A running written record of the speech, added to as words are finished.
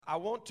I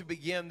want to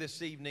begin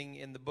this evening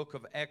in the book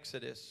of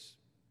Exodus,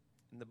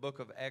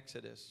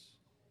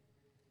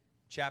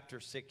 chapter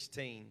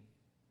 16.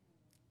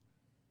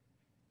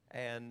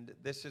 And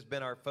this has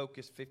been our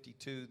Focus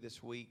 52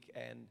 this week,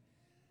 and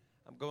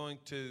I'm going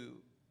to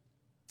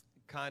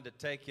kind of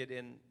take it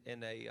in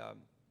a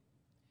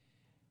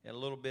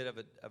little bit of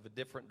a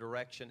different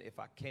direction if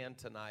I can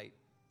tonight.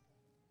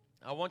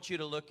 I want you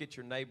to look at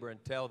your neighbor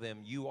and tell them,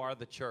 you are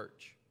the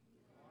church.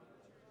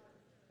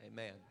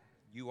 Amen.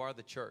 You are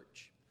the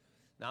church.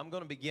 Now, I'm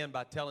going to begin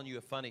by telling you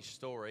a funny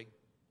story.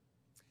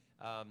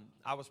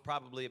 I was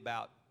probably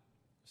about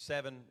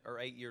 7 or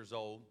 8 years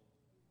old.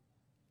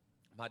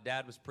 My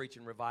dad was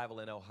preaching revival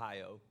in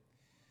Ohio.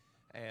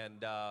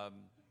 And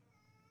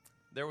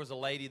there was a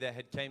lady that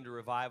had came to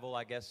revival,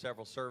 I guess,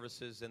 several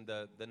services. And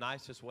the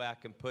nicest way I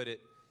can put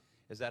it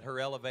is that her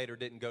elevator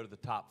didn't go to the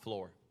top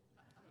floor.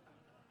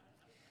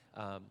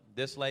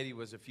 This lady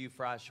was a few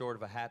fries short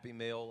of a Happy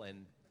Meal,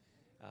 and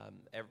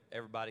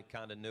everybody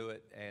kind of knew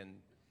it. And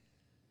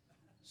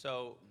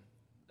so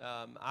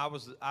I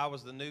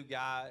was the new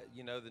guy,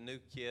 you know, the new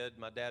kid.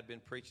 My dad had been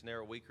preaching there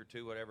a week or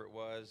two, whatever it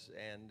was.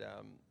 And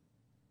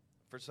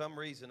for some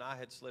reason, I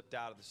had slipped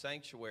out of the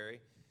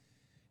sanctuary,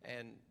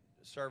 and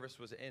service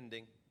was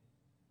ending.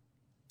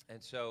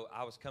 And so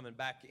I was coming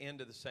back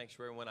into the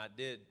sanctuary. When I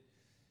did,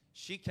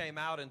 she came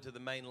out into the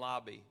main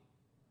lobby,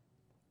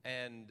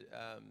 and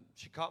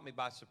she caught me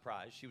by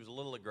surprise. She was a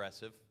little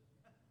aggressive.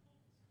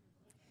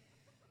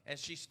 And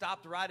she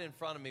stopped right in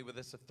front of me with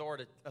this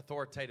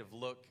authoritative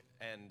look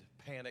and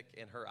panic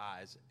in her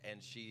eyes.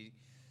 And she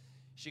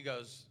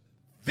goes,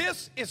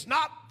 "This is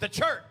not the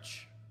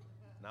church."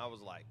 And I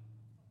was like,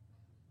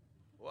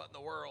 what in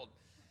the world?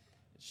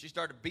 And she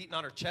started beating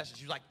on her chest, and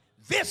she was like,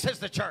 "This is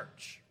the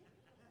church."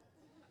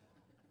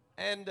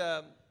 And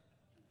I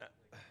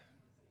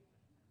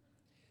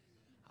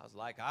was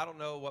like, I don't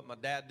know what my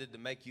dad did to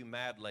make you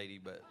mad, lady,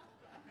 but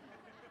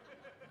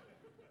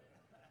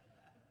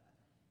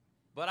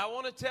I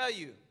want to tell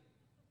you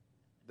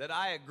that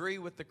I agree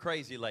with the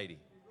crazy lady.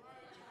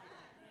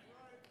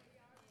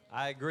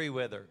 I agree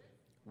with her.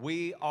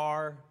 We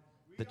are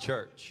the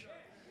church.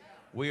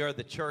 We are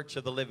the church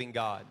of the living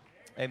God.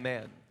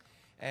 Amen.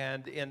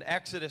 And in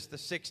Exodus, the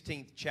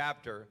 16th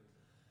chapter,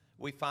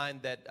 we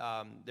find that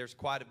there's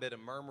quite a bit of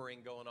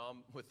murmuring going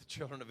on with the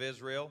children of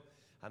Israel.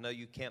 I know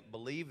you can't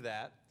believe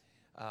that,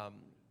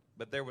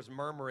 but there was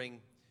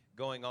murmuring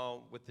going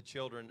on with the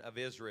children of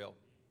Israel.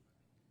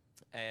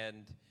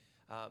 And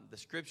the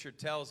scripture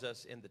tells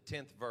us in the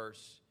 10th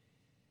verse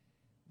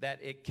that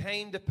it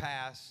came to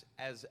pass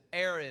as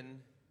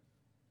Aaron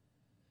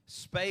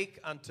spake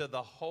unto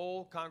the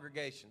whole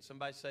congregation.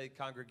 Somebody say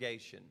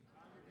congregation.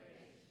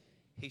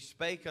 He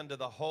spake unto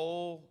the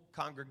whole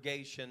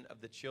congregation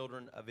of the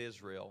children of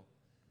Israel,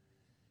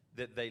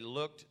 that they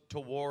looked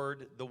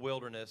toward the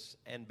wilderness,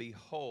 and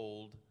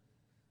behold,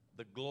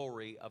 the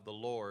glory of the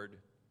Lord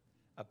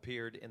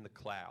appeared in the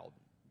cloud.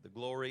 The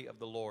glory of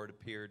the Lord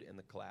appeared in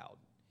the cloud.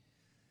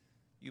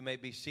 You may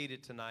be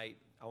seated tonight.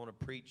 I want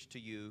to preach to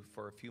you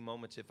for a few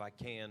moments if I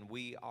can.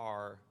 We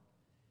are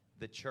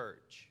the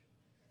church.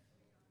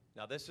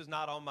 Now, this is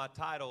not on my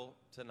title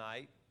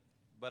tonight,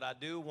 but I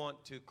do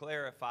want to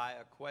clarify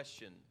a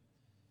question.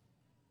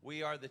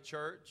 We are the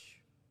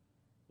church.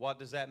 What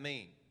does that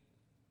mean?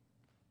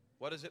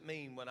 What does it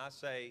mean when I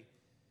say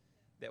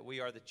that we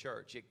are the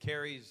church? It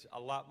carries a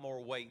lot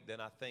more weight than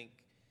I think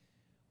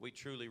we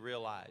truly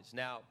realize.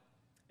 Now,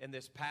 in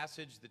this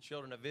passage, the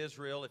children of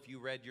Israel, if you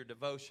read your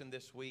devotion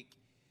this week,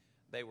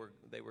 they were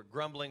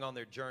grumbling on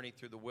their journey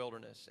through the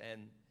wilderness,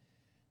 and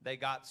they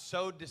got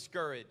so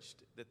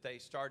discouraged that they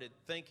started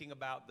thinking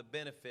about the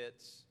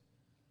benefits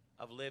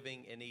of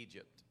living in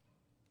Egypt.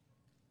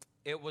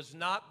 It was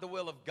not the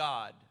will of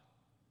God.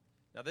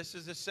 Now, this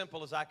is as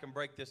simple as I can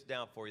break this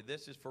down for you.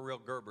 This is for real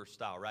Gerber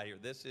style right here.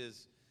 This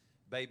is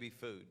baby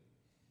food.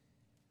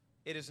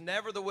 It is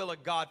never the will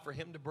of God for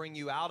him to bring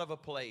you out of a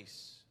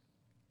place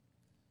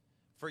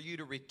for you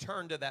to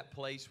return to that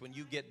place when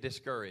you get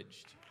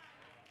discouraged.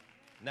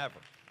 Never.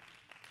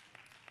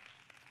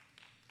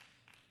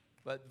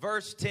 But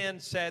verse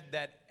 10 said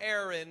that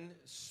Aaron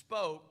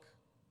spoke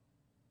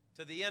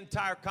to the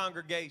entire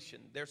congregation.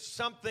 There's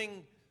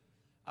something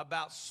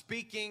about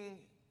speaking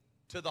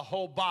to the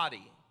whole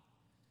body.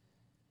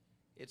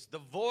 It's the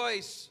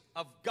voice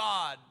of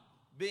God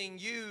being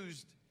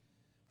used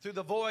through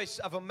the voice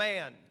of a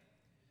man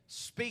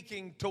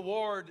speaking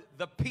toward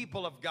the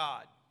people of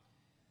God.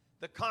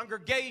 The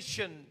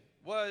congregation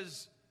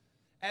was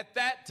at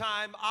that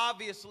time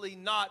obviously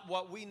not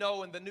what we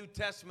know in the New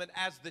Testament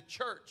as the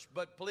church.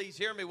 But please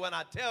hear me when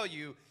I tell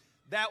you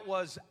that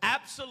was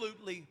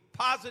absolutely,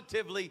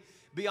 positively,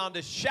 beyond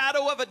a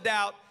shadow of a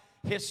doubt,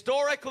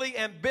 historically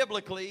and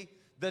biblically,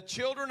 the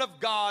children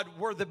of God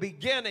were the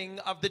beginning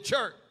of the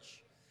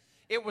church.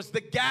 It was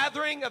the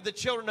gathering of the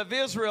children of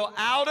Israel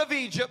out of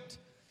Egypt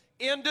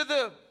into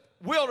the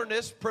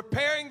wilderness,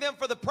 preparing them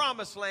for the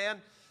promised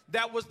land.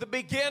 That was the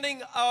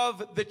beginning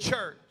of the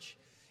church.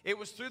 It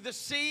was through the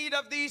seed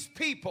of these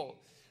people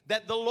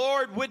that the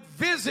Lord would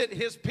visit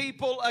his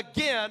people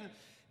again,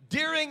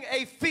 during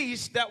a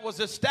feast that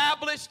was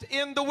established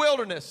in the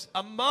wilderness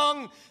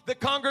among the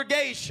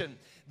congregation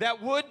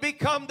that would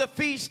become the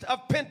Feast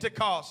of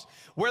Pentecost,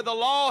 where the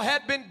law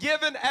had been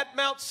given at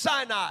Mount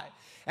Sinai.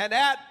 And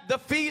at the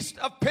Feast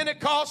of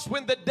Pentecost,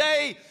 when the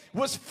day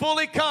was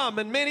fully come,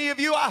 and many of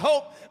you, I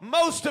hope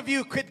most of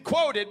you could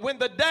quote it, when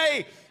the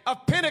day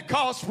of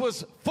Pentecost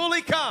was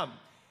fully come,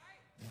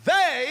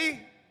 they,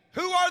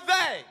 who are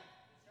they?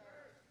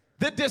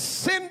 The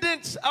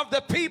descendants of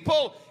the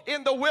people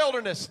in the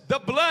wilderness, the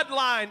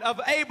bloodline of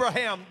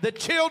Abraham, the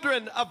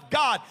children of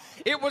God.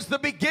 It was the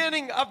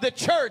beginning of the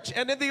church,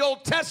 and in the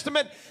Old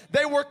Testament,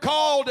 they were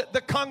called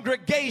the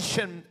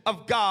congregation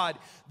of God.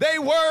 They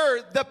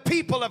were the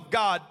people of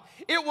God.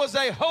 It was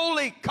a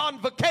holy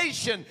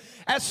convocation.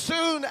 As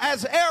soon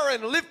as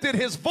Aaron lifted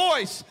his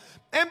voice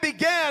and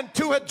began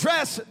to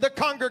address the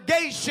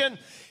congregation,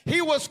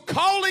 he was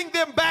calling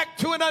them back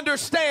to an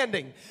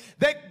understanding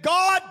that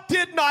God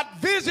did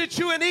not visit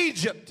you in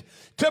Egypt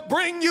to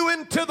bring you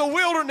into the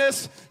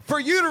wilderness for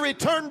you to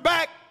return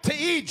back to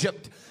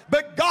Egypt.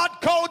 But God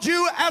called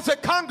you as a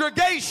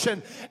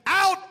congregation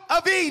out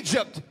of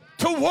Egypt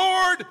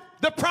toward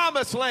the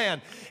promised land.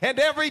 And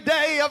every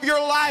day of your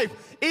life,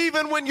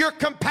 even when you're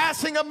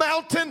compassing a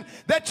mountain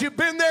that you've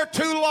been there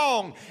too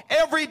long,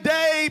 every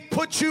day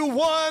puts you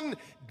one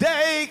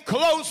day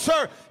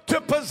closer to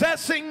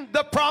possessing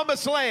the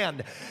promised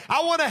land.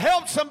 I want to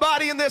help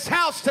somebody in this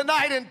house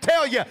tonight and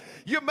tell you,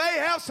 you may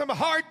have some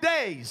hard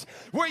days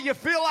where you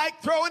feel like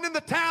throwing in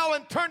the towel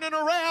and turning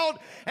around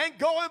and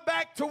going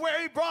back to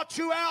where he brought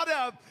you out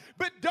of.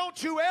 But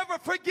don't you ever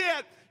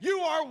forget, you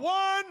are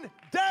one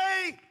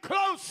day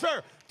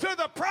closer to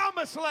the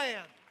promised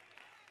land.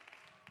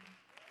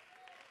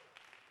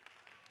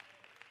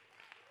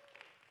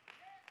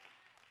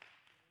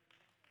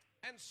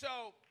 And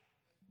so,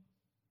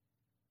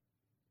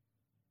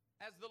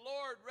 as the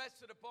Lord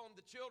rested upon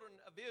the children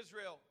of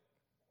Israel,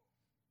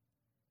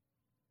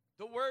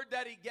 the word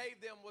that he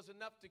gave them was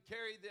enough to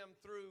carry them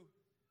through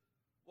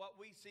what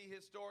we see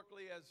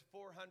historically as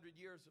 400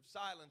 years of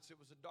silence. It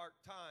was a dark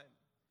time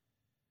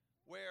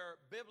where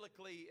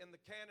biblically in the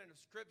canon of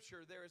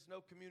Scripture there is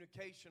no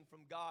communication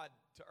from God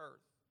to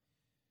earth.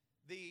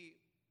 The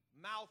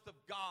mouth of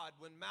God,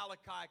 when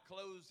Malachi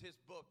closed his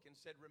book and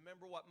said,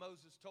 remember what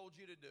Moses told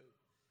you to do.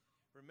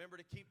 Remember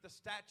to keep the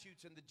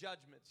statutes and the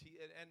judgments.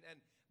 And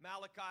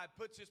Malachi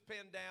puts his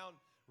pen down,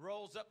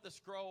 rolls up the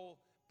scroll,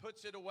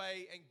 puts it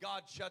away, and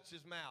God shuts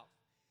his mouth.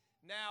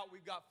 Now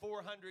we've got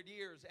 400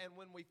 years, and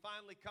when we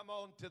finally come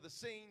on to the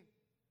scene,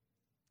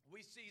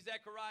 we see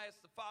Zacharias,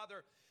 the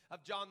father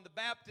of John the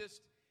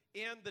Baptist,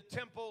 in the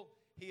temple.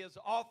 He is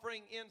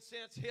offering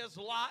incense. His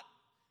lot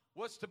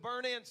was to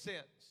burn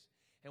incense.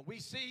 And we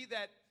see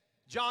that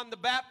John the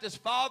Baptist's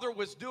father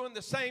was doing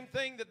the same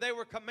thing that they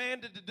were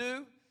commanded to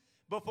do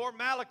before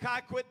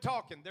Malachi quit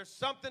talking. There's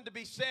something to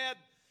be said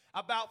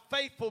about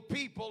faithful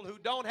people who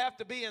don't have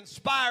to be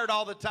inspired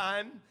all the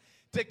time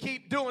to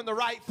keep doing the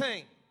right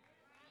thing.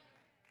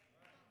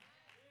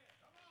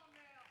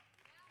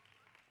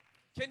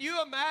 Can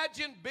you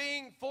imagine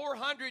being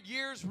 400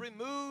 years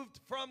removed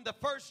from the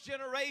first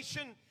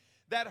generation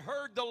that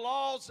heard the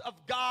laws of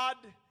God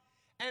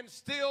and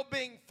still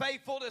being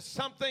faithful to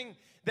something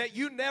that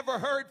you never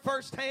heard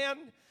firsthand,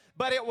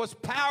 but it was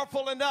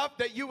powerful enough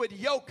that you would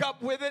yoke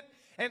up with it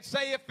and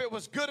say if it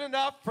was good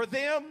enough for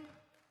them?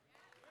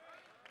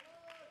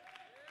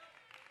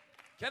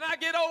 Can I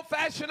get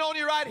old-fashioned on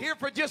you right here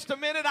for just a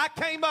minute? I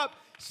came up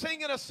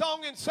singing a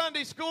song in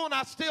Sunday school, and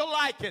I still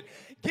like it.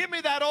 Give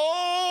me that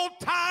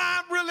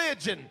old-time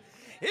religion.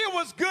 It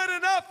was good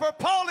enough for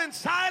Paul and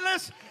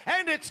Silas,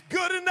 and it's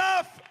good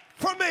enough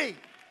for me.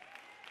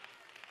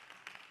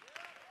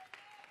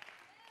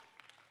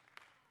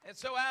 And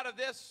so out of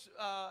this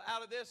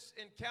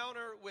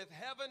encounter with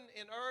heaven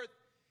and earth,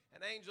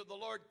 an angel of the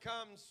Lord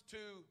comes to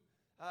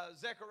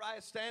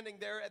Zechariah standing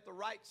there at the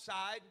right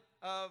side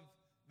of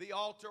the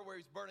altar where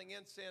he's burning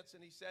incense,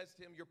 and he says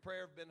to him, your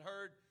prayer has been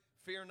heard.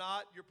 Fear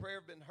not, your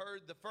prayer has been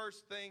heard. The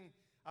first thing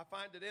I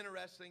find it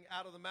interesting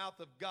out of the mouth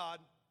of God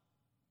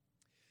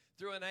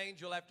through an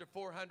angel after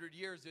 400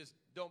 years is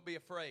don't be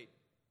afraid.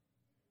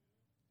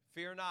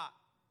 Fear not.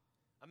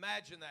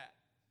 Imagine that.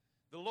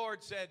 The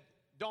Lord said,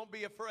 don't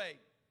be afraid.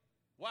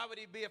 Why would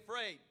he be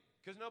afraid?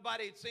 Because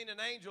nobody had seen an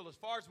angel, as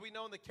far as we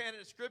know in the canon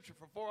of Scripture,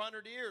 for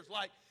 400 years.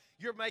 Like,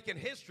 you're making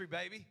history,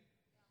 baby.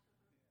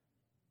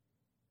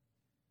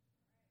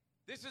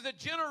 This is a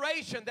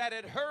generation that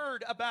had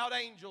heard about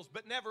angels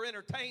but never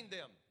entertained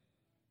them.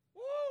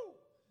 Woo!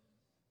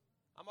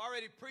 I'm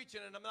already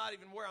preaching and I'm not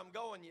even where I'm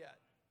going yet.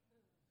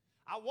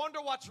 I wonder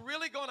what's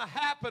really going to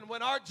happen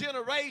when our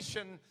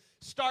generation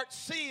starts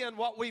seeing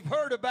what we've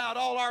heard about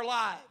all our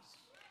lives.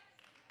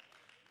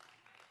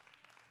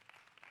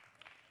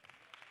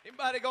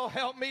 Anybody gonna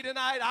help me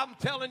tonight? I'm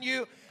telling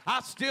you,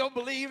 I still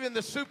believe in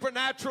the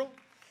supernatural.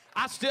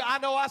 I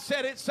know I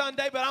said it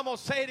Sunday, but I'm going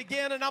to say it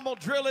again, and I'm going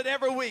to drill it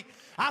every week.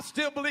 I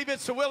still believe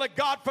it's the will of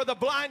God for the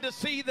blind to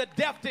see, the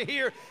deaf to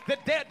hear, the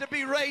dead to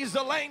be raised,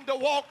 the lame to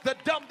walk, the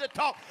dumb to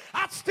talk.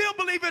 I still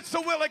believe it's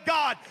the will of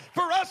God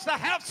for us to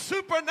have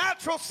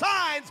supernatural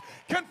signs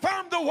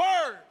confirm the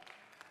word.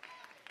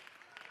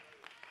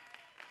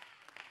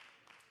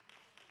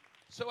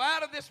 So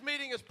out of this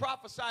meeting is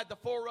prophesied the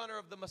forerunner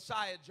of the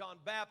Messiah, John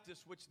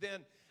Baptist, which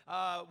then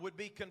would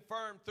be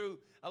confirmed through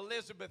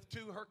Elizabeth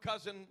to her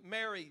cousin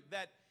Mary,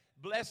 that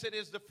blessed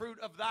is the fruit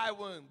of thy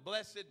womb.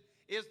 Blessed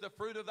is the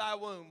fruit of thy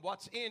womb.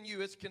 What's in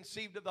you is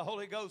conceived of the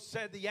Holy Ghost,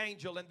 said the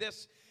angel. And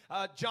this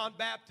John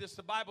Baptist,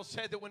 the Bible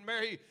said that when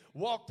Mary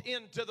walked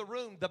into the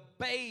room, the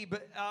babe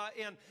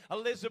in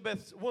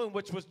Elizabeth's womb,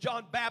 which was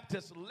John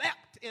Baptist,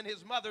 leapt in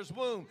his mother's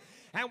womb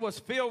and was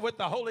filled with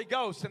the Holy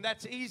Ghost. And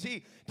that's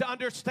easy to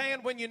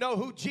understand when you know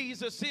who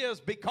Jesus is,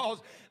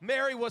 because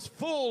Mary was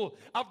full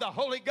of the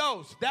Holy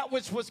Ghost. That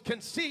which was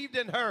conceived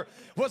in her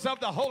was of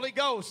the Holy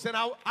Ghost. And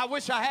I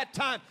wish I had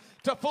time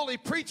to fully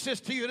preach this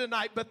to you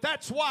tonight, but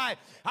that's why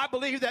I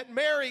believe that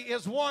Mary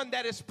is one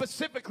that is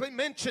specifically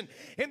mentioned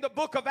in the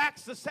book of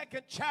Acts, the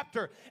 2nd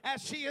chapter,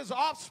 as she is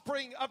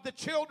offspring of the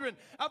children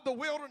of the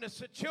wilderness,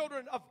 the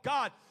children of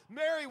God.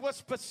 Mary was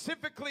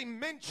specifically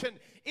mentioned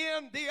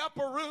in the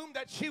upper room,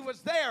 that she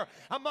was there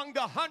among the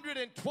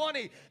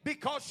 120,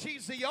 because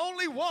she's the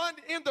only one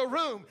in the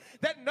room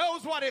that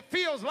knows what it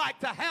feels like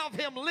to have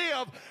him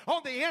live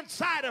on the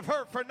inside of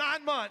her for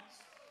 9 months.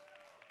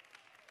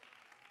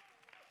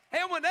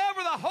 And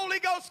whenever the Holy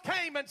Ghost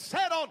came and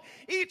sat on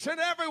each and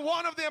every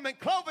one of them, and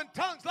cloven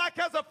tongues like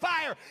as a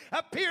fire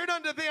appeared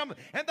unto them,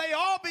 and they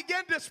all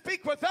began to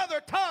speak with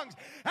other tongues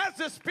as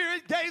the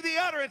Spirit gave the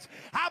utterance.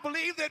 I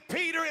believe that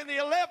Peter and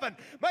the 11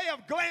 may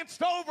have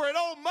glanced over at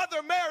old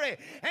Mother Mary,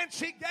 and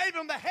she gave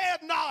him the head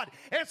nod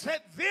and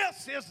said,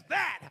 this is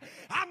that.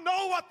 I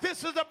know what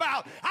this is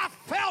about. I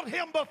felt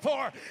him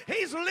before.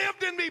 He's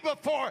lived in me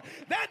before.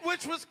 That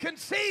which was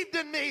conceived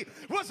in me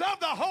was of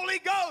the Holy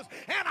Ghost,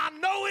 and I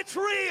know it's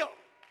real.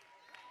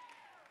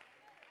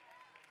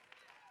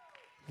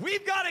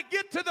 We've got to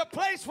get to the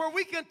place where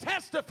we can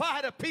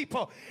testify to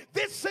people.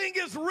 This thing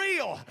is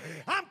real.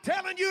 I'm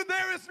telling you,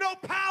 there is no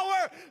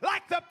power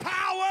like the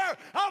power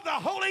of the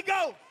Holy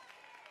Ghost.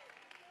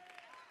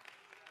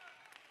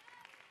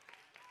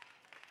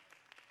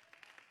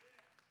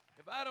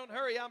 If I don't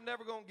hurry, I'm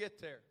never going to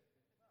get there.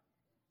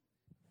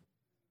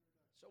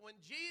 So when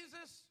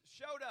Jesus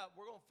showed up,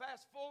 we're going to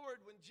fast forward.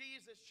 When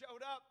Jesus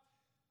showed up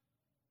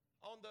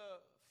on the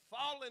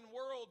fallen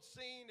world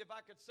scene, if I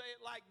could say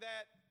it like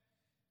that,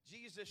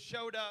 Jesus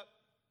showed up,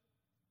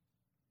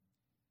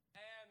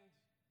 and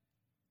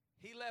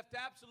he left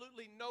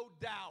absolutely no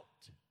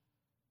doubt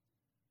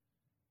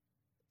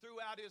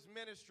throughout his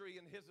ministry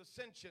and his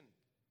ascension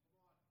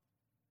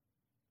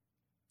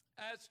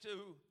as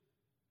to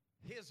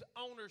his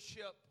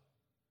ownership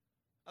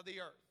of the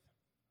earth.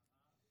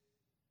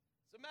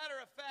 As a matter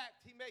of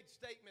fact, he made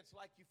statements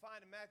like you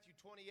find in Matthew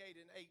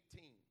 28 and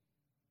 18.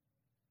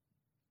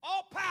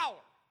 All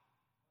power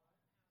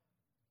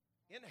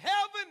in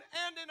heaven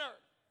and in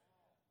earth.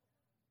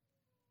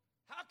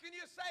 How can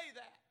you say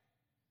that?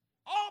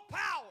 All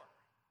power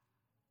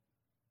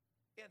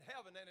in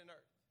heaven and in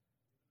earth.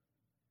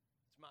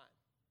 It's mine.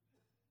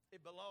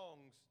 It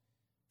belongs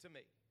to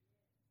me.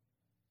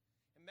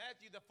 In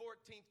Matthew, the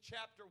 14th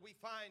chapter, we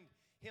find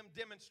him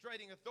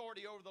demonstrating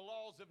authority over the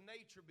laws of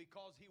nature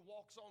because he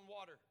walks on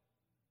water.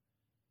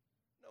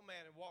 No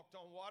man had walked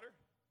on water.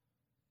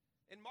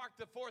 In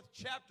Mark, the 4th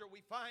chapter,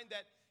 we find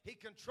that he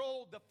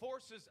controlled the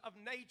forces of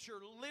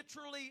nature,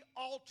 literally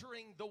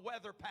altering the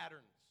weather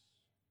patterns.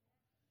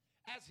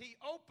 As he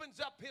opens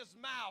up his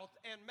mouth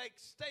and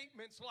makes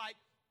statements like,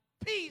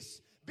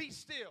 peace, be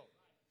still.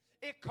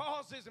 It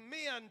causes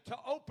men to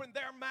open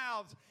their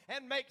mouths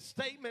and make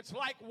statements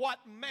like, what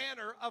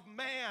manner of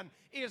man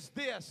is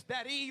this,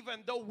 that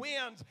even the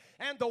winds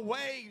and the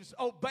waves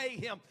obey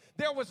him?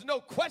 There was no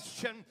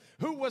question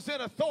who was in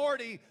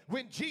authority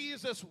when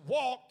Jesus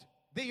walked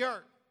the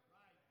earth.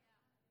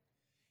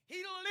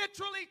 He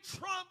literally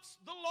trumps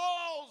the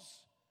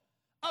laws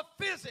of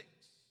physics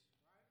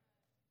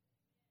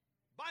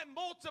by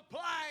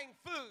multiplying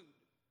food,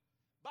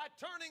 by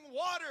turning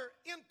water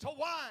into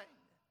wine,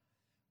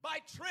 by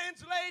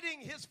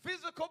translating his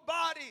physical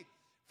body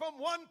from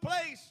one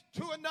place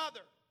to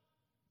another,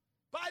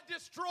 by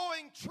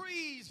destroying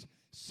trees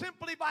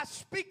simply by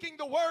speaking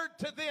the word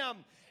to them,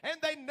 and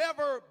they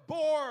never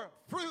bore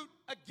fruit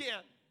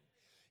again.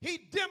 He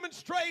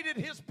demonstrated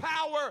his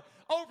power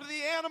over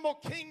the animal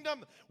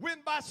kingdom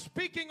when by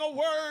speaking a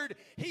word,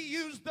 he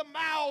used the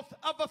mouth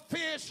of a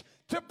fish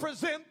to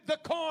present the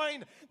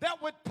coin that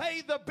would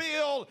pay the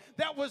bill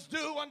that was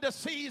due unto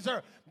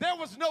Caesar. There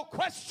was no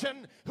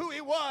question who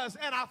he was,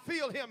 and I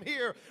feel him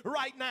here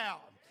right now.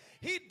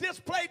 He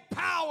displayed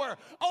power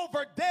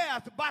over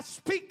death by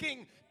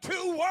speaking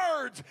 2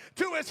 words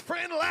to his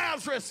friend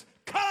Lazarus,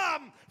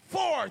 come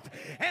forth.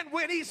 And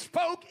when he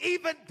spoke,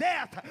 even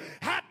death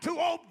had to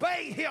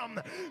obey him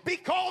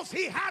because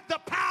he had the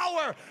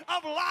power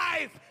of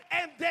life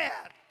and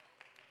death.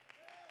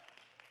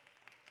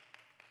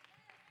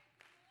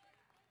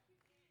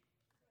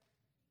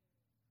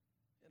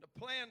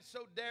 man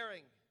so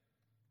daring,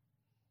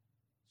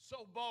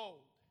 so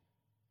bold,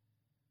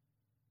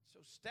 so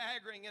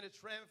staggering in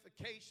its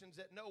ramifications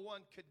that no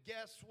one could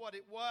guess what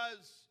it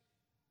was,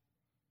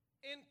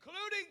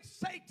 including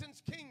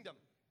Satan's kingdom.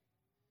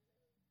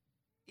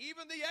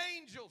 Even the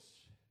angels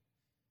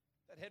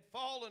that had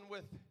fallen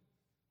with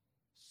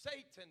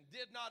Satan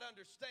did not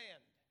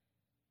understand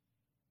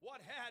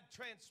what had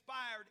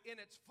transpired in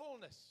its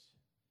fullness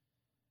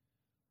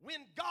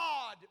when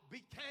God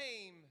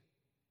became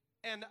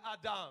an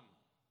Adam.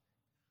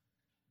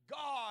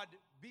 God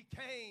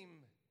became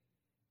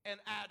an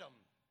Adam.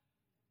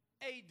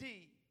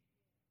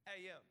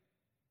 A-D-A-M.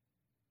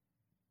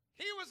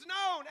 He was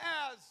known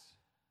as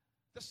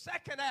the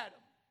second Adam,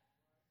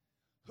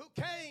 who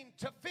came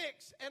to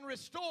fix and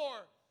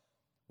restore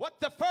what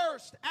the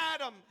first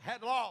Adam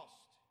had lost.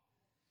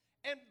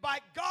 And by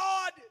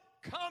God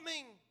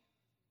coming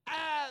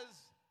as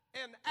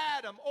an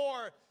Adam,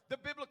 or the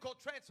biblical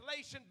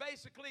translation,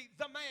 basically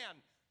the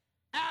man,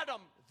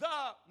 Adam,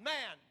 the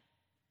man,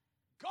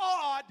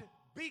 God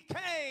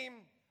became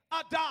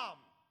Adam.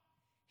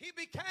 He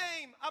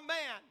became a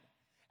man,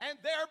 and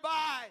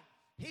thereby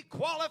he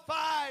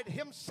qualified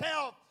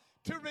himself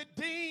to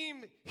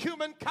redeem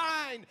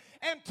humankind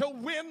and to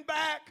win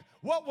back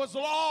what was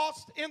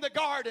lost in the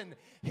garden.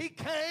 He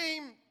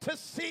came to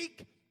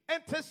seek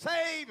and to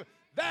save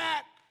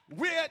that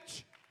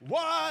which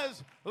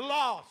was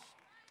lost.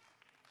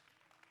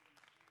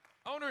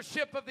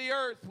 Ownership of the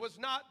earth was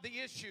not the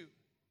issue,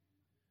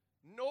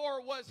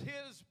 nor was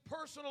his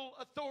personal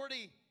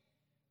authority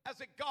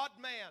as a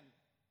God-man.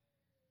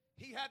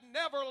 He had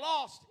never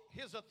lost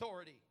his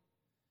authority.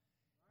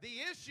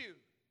 The issue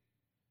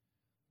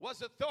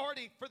was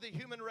authority for the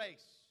human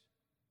race.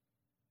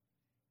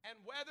 And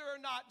whether or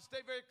not, stay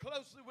very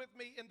closely with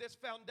me in this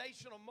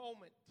foundational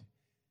moment,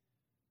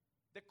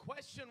 the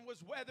question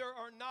was whether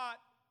or not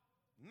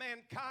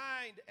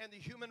mankind and the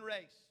human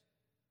race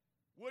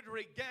would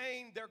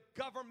regain their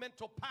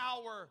governmental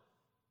power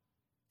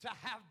to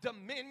have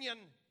dominion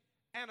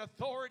and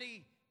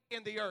authority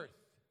in the earth.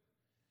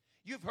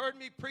 You've heard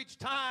me preach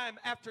time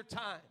after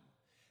time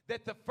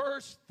that the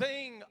first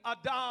thing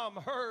Adam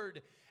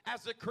heard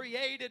as a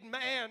created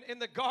man in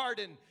the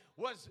garden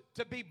was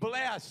to be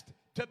blessed,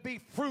 to be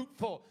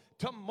fruitful,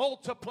 to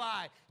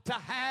multiply, to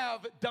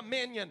have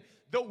dominion.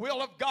 The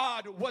will of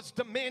God was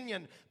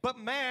dominion, but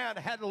man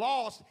had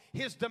lost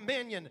his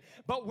dominion.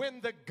 But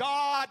when the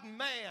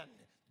God-man,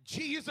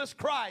 Jesus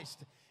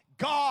Christ,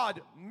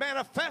 God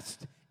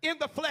manifest in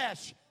the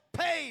flesh,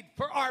 paid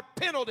for our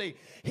penalty,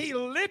 he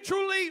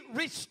literally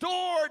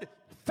restored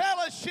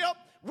fellowship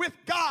with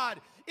God.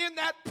 In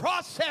that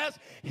process,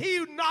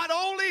 he not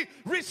only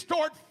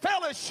restored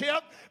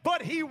fellowship,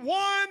 but he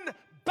won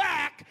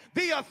back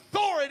the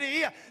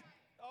authority,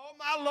 oh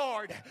my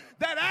Lord,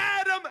 that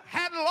Adam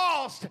had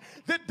lost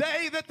the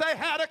day that they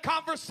had a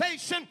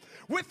conversation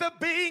with a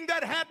being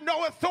that had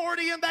no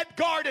authority in that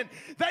garden.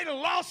 They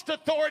lost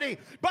authority,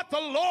 but the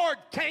Lord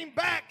came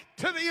back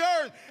to the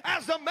earth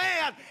as a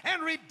man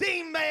and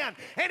redeemed man.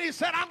 And he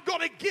said, I'm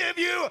going to give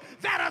you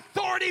that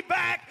authority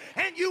back,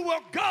 and you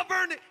will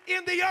govern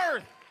in the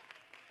earth.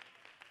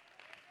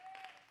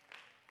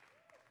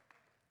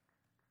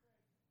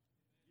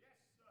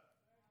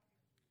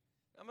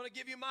 I'm going to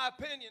give you my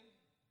opinion.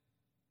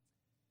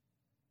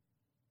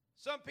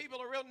 Some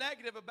people are real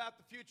negative about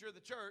the future of the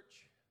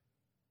church.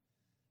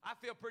 I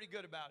feel pretty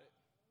good about it.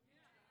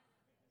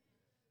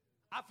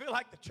 I feel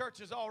like the church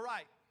is all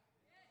right.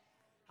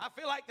 I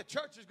feel like the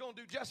church is going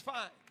to do just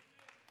fine.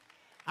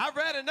 I've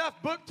read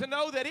enough book to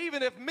know that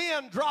even if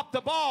men drop the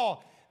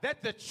ball,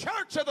 that the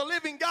church of the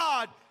living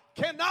God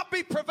cannot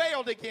be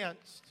prevailed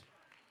against.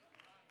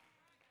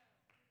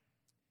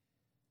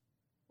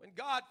 When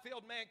God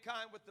filled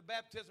mankind with the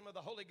baptism of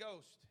the Holy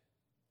Ghost,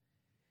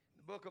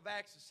 in the book of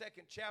Acts, the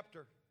 2nd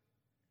chapter,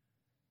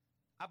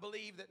 I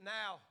believe that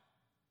now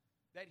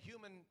that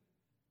humankind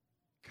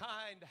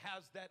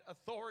has that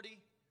authority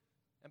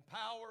and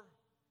power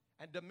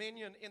and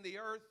dominion in the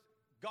earth,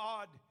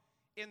 God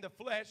in the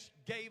flesh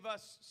gave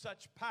us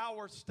such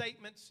power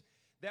statements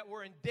that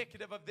were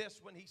indicative of this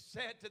when he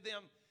said to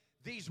them,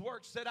 these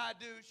works that I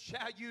do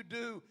shall you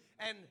do,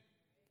 and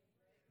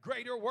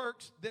greater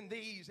works than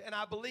these. And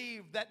I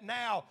believe that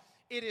now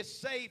it is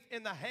safe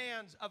in the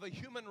hands of a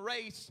human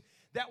race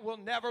that will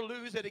never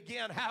lose it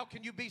again. How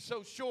can you be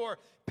so sure,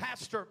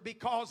 Pastor?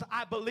 Because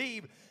I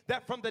believe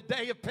that from the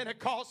day of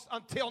Pentecost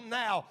until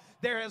now,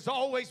 there has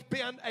always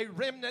been a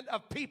remnant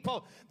of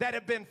people that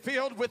have been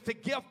filled with the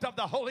gift of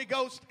the Holy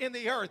Ghost in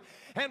the earth.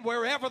 And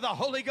wherever the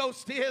Holy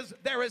Ghost is,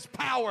 there is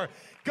power.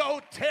 Go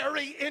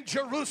tarry in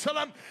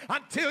Jerusalem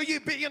until you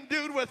be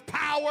endued with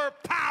power,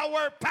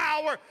 power,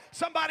 power.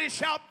 Somebody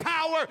shout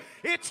power.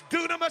 It's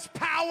dunamis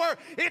power.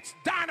 It's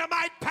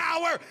dynamite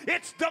power.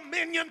 It's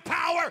dominion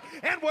power.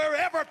 And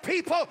wherever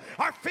people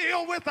are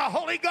filled with the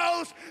Holy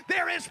Ghost,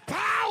 there is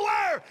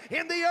power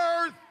in the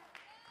earth.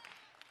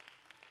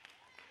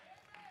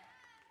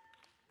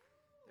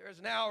 There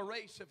is now a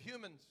race of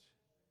humans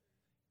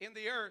in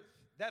the earth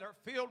that are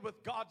filled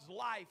with God's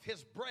life,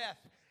 his breath,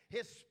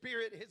 His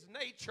Spirit, His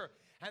nature,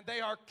 and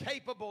they are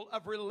capable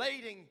of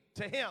relating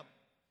to Him.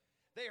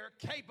 They are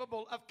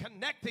capable of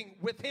connecting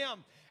with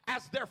Him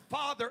as their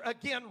Father,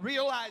 again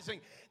realizing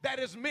that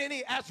as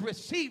many as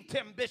received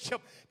Him,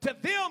 Bishop, to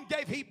them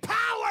gave He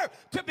power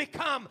to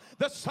become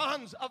the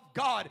sons of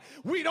God.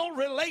 We don't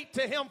relate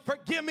to Him.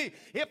 Forgive me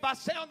if I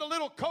sound a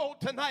little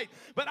cold tonight,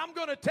 but I'm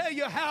going to tell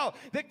you how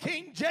the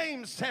King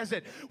James says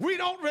it. We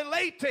don't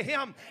relate to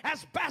Him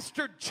as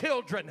bastard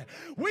children.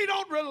 We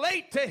don't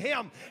relate to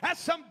Him as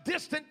some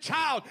distant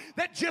child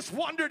that just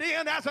wandered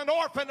in as an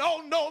orphan.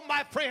 Oh no,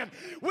 my friend.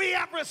 We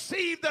have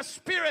received the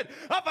Spirit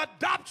of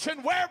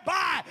adoption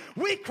whereby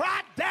we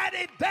cry,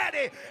 Daddy,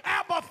 Daddy,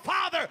 Abba,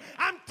 Father.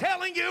 I'm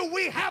telling you,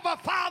 we have a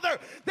Father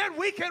that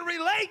we can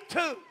relate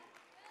to.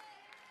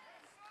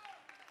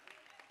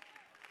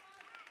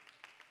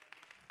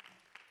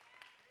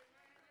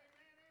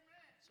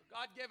 So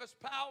God gave us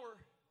power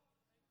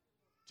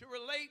to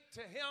relate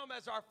to Him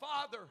as our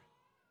Father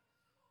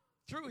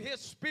through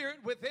His Spirit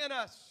within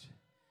us,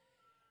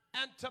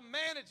 and to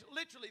manage.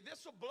 Literally,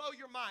 this will blow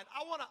your mind.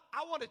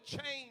 I want to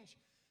change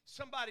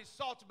somebody's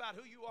thoughts about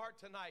who you are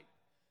tonight.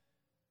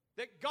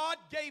 That God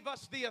gave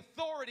us the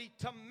authority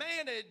to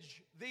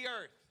manage the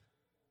earth.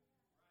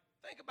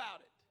 Think about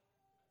it.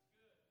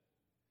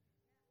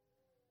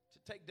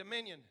 To take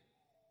dominion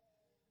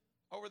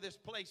over this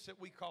place that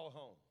we call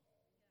home.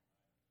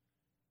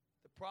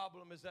 The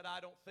problem is that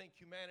I don't think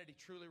humanity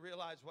truly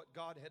realized what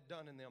God had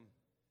done in them.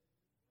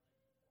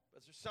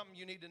 But there's something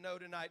you need to know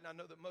tonight, and I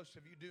know that most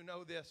of you do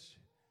know this.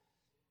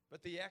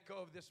 But the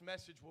echo of this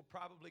message will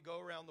probably go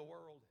around the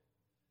world.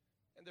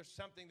 And there's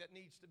something that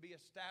needs to be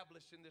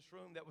established in this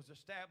room that was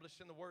established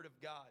in the Word of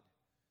God.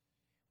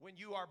 When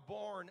you are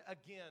born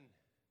again,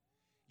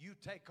 you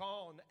take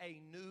on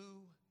a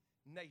new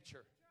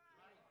nature.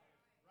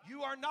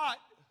 You are not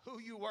who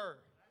you were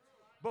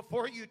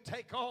before you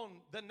take on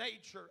the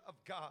nature of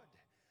God.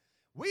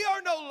 We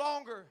are no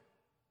longer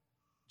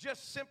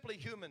just simply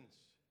humans.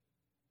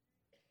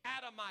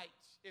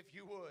 Adamites, if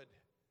you would.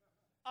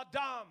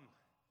 Adam,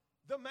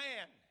 the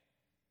man,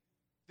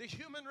 the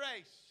human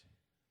race.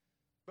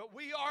 But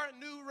we are a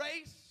new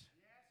race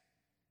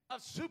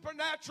of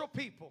supernatural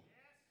people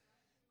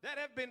that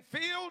have been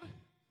filled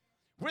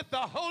with the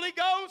Holy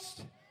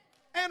Ghost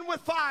and with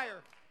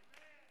fire.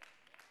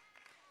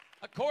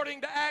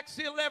 According to Acts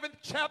the 11th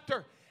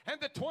chapter and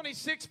the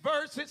 26th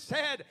verse, it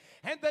said,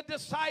 and the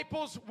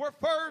disciples were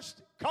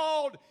first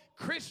called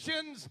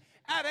Christians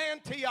at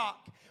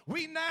Antioch.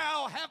 We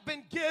now have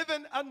been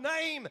given a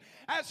name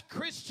as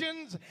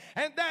Christians,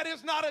 and that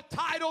is not a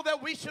title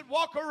that we should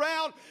walk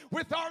around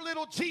with our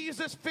little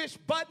Jesus fish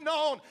button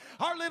on,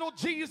 our little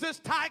Jesus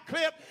tie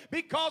clip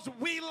because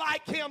we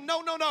like Him.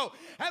 No, no, no.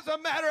 As a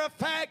matter of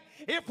fact,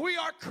 if we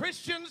are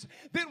Christians,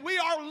 then we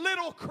are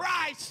little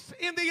Christs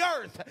in the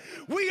earth.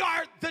 We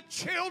are the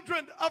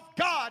children of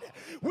God.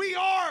 We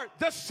are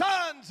the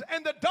sons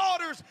and the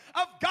daughters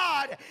of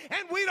God,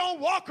 and we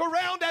don't walk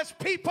around as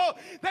people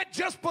that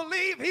just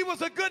believe He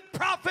was a good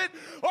prophet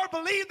or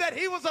believe that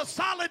He was a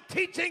solid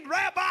teaching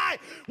rabbi.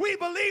 We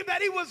believe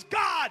that He was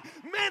God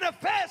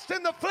manifest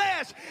in the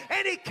flesh,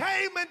 and He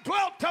came and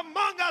dwelt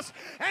among us,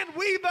 and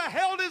we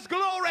beheld His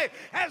glory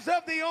as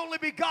of the only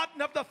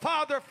begotten of the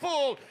Father,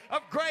 full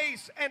of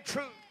grace and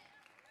truth.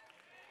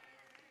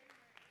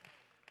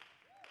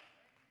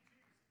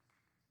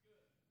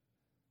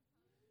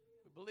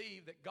 We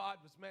believe that God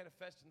was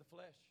manifest in the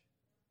flesh.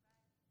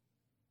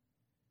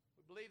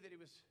 We believe that He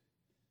was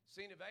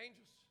seen of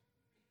angels.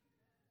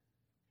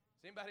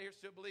 Does anybody here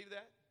still believe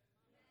that?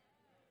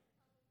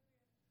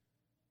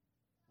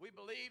 We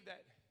believe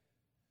that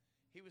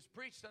He was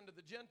preached unto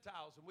the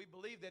Gentiles, and we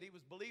believe that He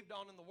was believed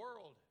on in the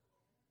world.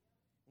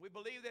 We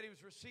believe that He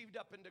was received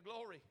up into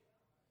glory.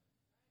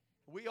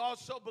 We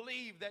also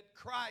believe that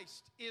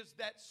Christ is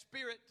that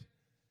Spirit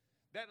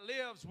that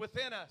lives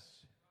within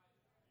us.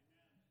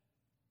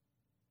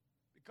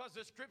 Because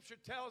the Scripture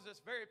tells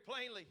us very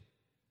plainly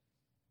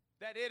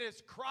that it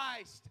is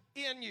Christ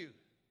in you.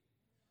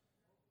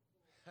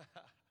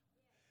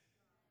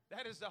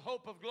 That is the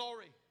hope of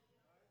glory.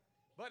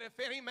 But if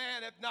any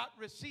man hath not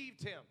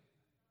received Him,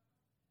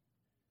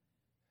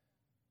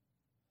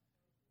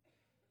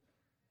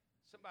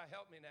 somebody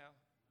help me now.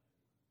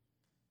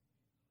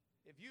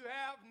 If you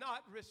have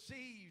not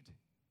received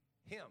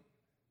Him,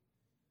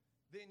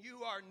 then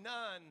you are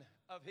none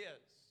of His.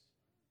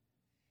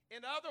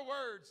 In other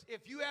words,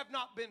 if you have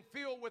not been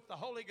filled with the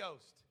Holy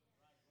Ghost,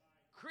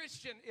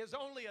 Christian is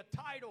only a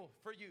title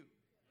for you.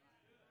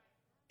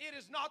 It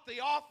is not the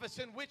office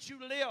in which you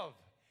live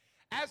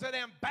as an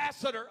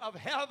ambassador of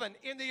heaven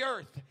in the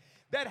earth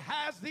that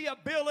has the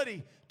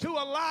ability to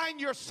align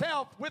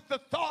yourself with the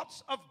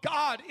thoughts of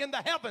God in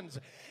the heavens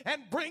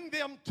and bring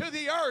them to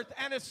the earth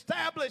and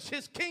establish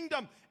His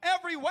kingdom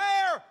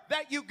everywhere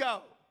that you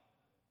go.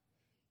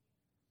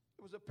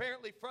 It was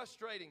apparently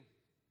frustrating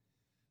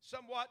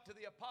somewhat to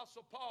the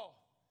Apostle Paul,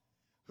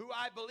 who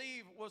I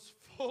believe was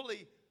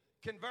fully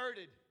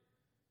converted,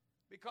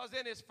 because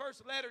in his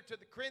first letter to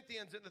the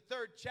Corinthians in the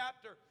 3rd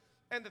chapter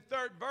and the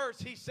 3rd verse,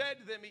 he said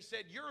to them, he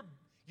said,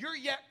 you're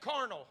yet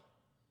carnal.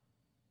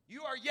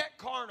 You are yet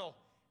carnal,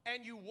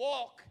 and you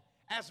walk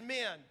as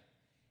men.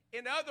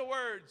 In other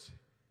words,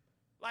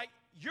 like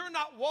you're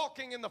not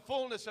walking in the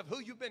fullness of who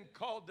you've been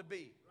called to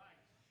be.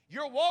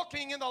 You're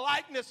walking in the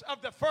likeness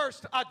of the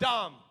first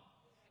Adam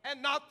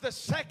and not the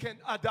second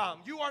Adam.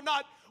 You are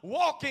not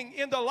walking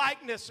in the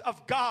likeness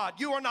of God.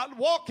 You are not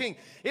walking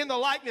in the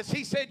likeness.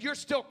 He said you're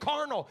still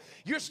carnal.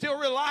 You're still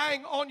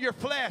relying on your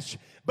flesh,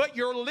 but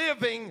you're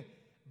living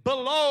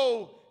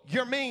below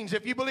your means.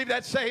 If you believe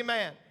that, say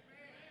amen.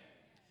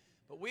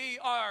 But we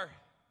are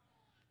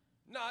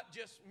not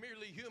just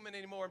merely human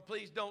anymore. And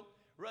please don't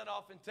run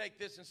off and take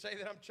this and say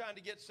that I'm trying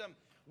to get some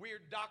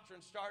weird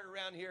doctrine started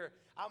around here.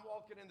 I'm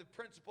walking in the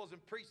principles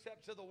and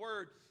precepts of the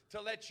Word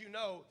to let you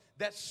know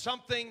that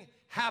something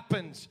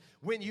happens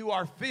when you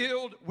are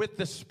filled with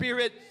the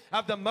Spirit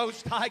of the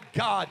Most High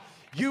God.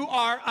 You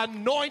are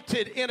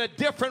anointed in a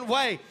different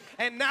way,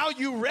 and now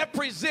you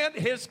represent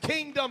His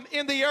kingdom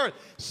in the earth.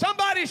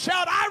 Somebody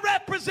shout, I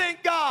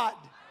represent God.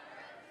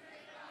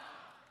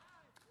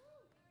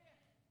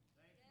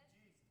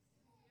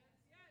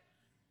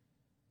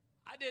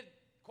 I did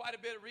quite a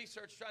bit of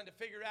research trying to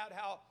figure out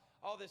how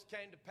all this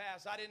came to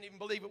pass. I didn't even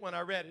believe it when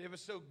I read it. It was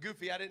so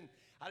goofy. I didn't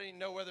even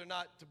know whether or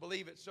not to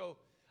believe it. So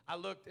I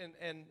looked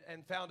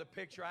and found a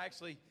picture. I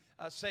actually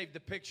saved the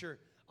picture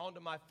onto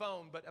my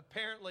phone. But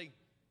apparently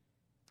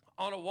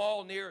on a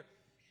wall near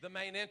the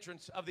main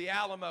entrance of the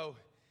Alamo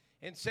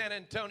in San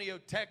Antonio,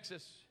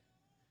 Texas,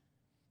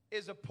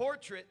 is a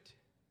portrait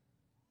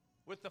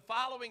with the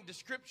following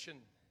description: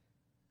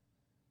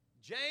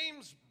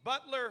 James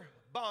Butler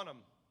Bonham.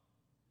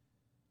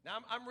 Now,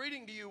 I'm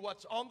reading to you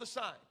what's on the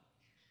sign.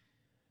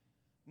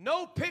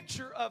 No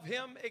picture of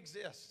him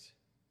exists.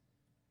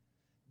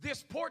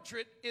 This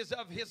portrait is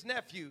of his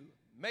nephew,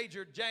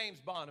 Major James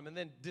Bonham, and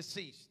then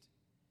deceased,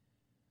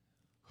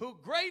 who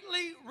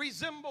greatly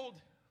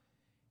resembled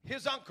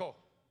his uncle.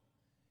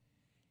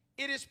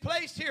 It is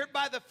placed here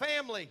by the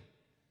family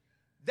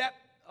that,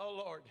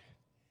 oh Lord,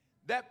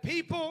 that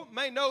people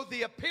may know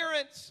the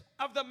appearance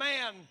of the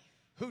man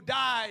who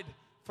died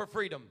for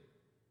freedom.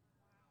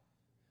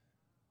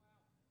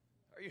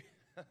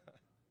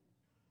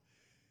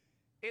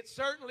 It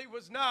certainly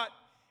was not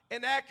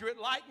an accurate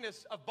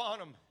likeness of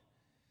Bonham.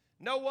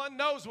 No one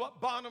knows what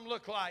Bonham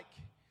looked like.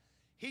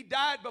 He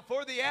died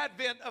before the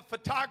advent of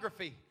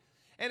photography.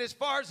 And as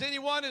far as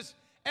anyone has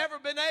ever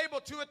been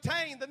able to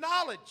attain the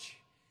knowledge,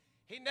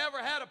 he never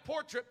had a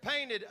portrait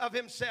painted of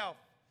himself.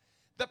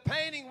 The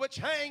painting which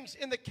hangs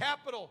in the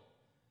Capitol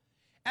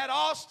at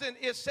Austin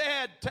is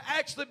said to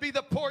actually be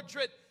the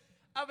portrait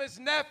of his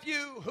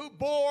nephew who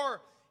bore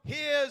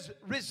his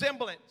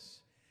resemblance.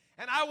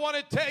 And I want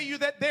to tell you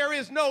that there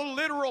is no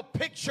literal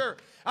picture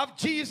of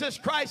Jesus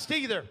Christ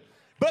either.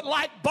 But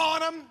like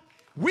Bonham,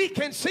 we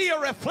can see a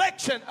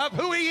reflection of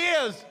who he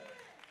is.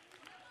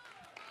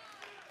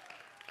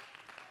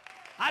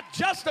 I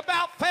just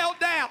about fell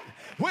down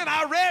when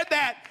I read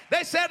that.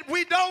 They said,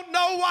 we don't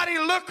know what he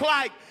looked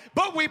like,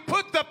 but we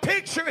put the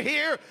picture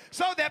here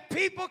so that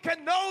people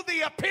can know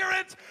the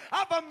appearance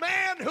of a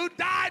man who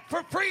died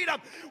for freedom.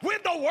 When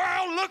the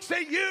world looks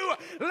at you,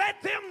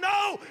 let them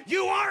know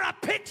you are a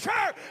picture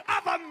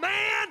of a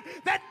man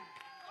that,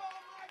 oh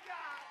my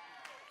God,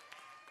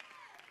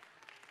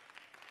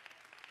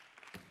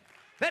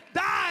 that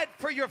died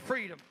for your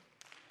freedom.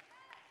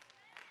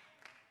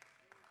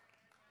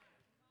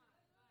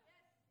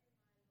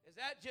 Is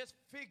that just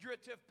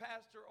figurative,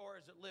 Pastor, or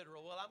is it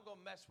literal? Well, I'm going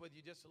to mess with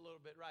you just a little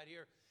bit right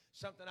here.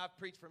 Something I've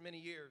preached for many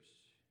years.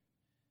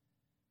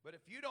 But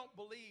if you don't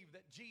believe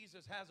that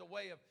Jesus has a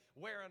way of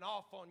wearing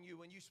off on you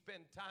when you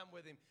spend time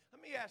with him,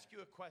 let me ask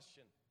you a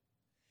question.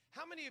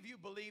 How many of you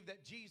believe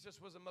that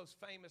Jesus was the most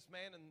famous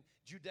man in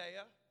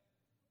Judea?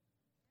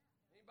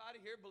 Anybody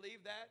here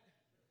believe that?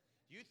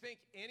 Do you think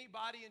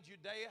anybody in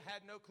Judea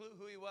had no clue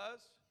who he was?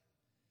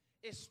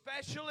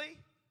 Especially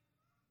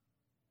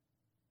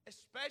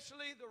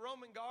the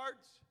Roman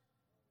guards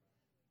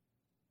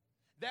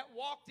that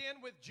walked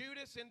in with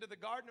Judas into the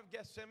Garden of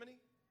Gethsemane.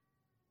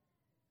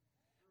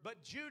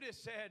 But Judas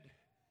said,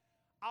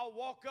 I'll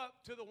walk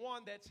up to the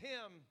one that's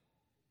him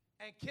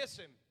and kiss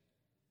him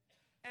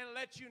and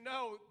let you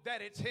know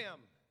that it's him.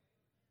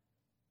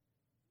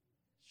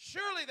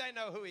 Surely they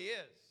know who he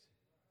is.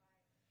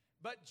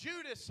 But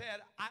Judas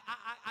said,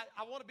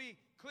 I want to be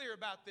clear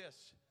about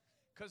this,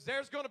 because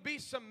there's going to be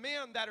some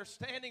men that are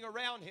standing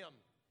around him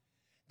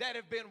that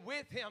have been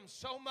with him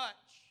so much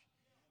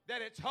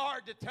that it's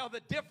hard to tell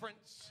the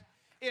difference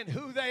in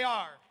who they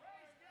are.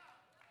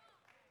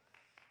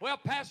 Well,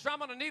 Pastor, I'm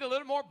going to need a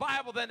little more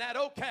Bible than that.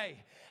 Okay.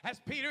 As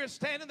Peter is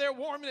standing there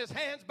warming his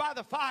hands by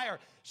the fire,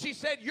 she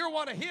said, you're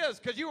one of his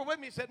because you were with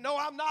me. He said, no,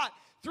 I'm not.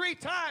 3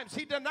 times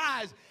he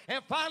denies.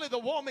 And finally the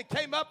woman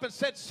came up and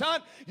said,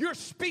 son, your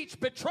speech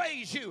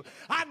betrays you.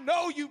 I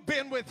know you've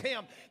been with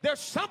him. There's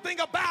something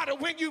about it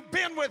when you've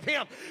been with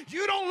him.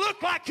 You don't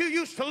look like you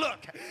used to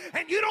look.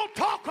 And you don't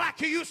talk like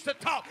you used to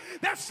talk.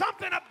 There's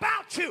something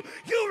about you.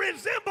 You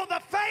resemble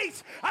the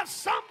face of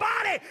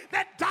somebody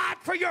that died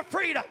for your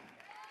freedom.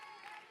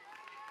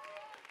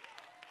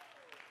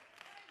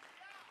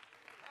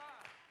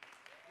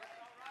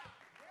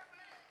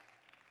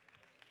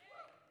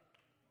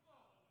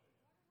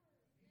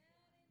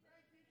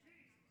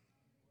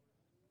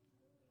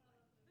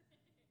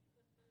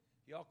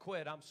 Y'all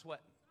quit. I'm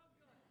sweating.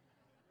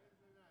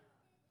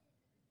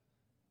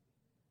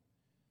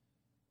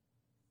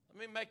 Let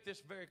me make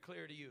this very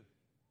clear to you.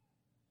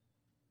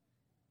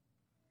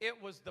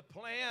 It was the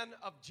plan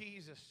of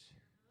Jesus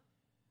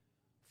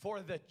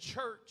for the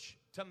church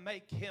to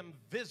make him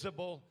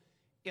visible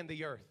in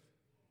the earth.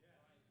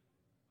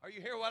 Are you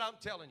hearing what I'm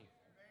telling you?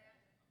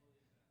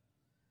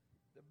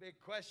 The big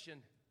question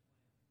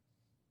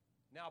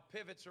now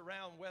pivots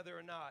around whether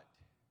or not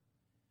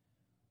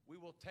we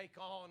will take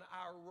on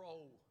our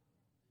role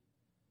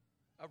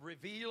of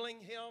revealing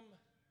him,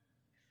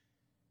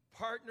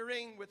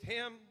 partnering with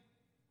him,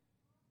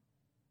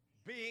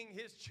 being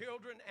his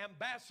children,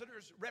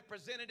 ambassadors,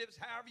 representatives,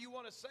 however you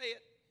want to say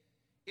it,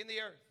 in the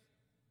earth.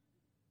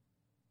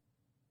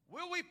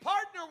 Will we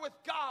partner with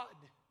God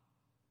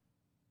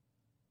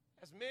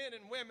as men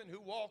and women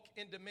who walk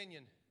in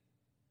dominion?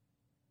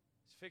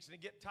 It's fixing to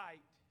get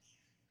tight.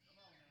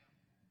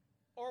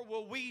 Or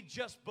will we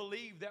just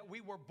believe that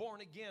we were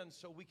born again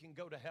so we can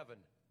go to heaven?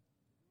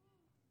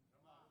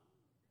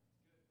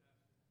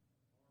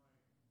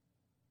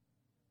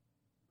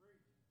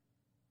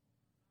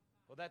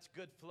 Well, that's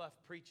good fluff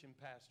preaching,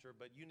 Pastor,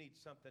 but you need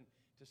something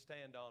to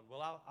stand on.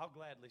 Well, I'll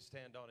gladly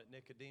stand on it,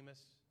 Nicodemus.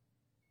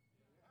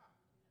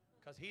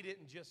 Because he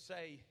didn't just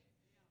say,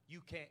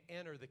 you can't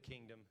enter the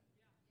kingdom.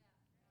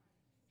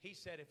 He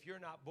said, if you're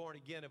not born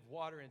again of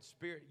water and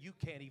spirit, you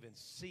can't even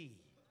see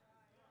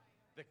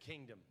the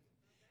kingdom.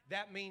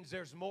 That means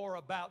there's more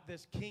about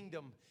this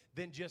kingdom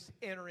than just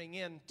entering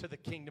into the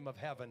kingdom of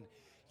heaven.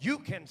 You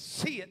can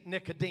see it,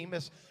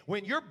 Nicodemus.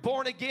 When you're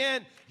born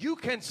again, you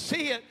can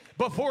see it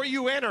before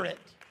you enter it.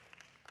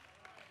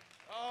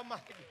 Oh, my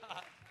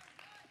God.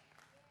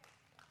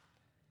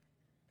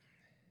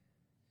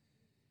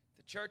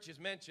 The church is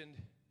mentioned.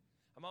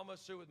 I'm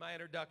almost through with my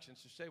introduction,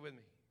 so stay with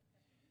me.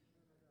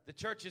 The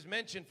church is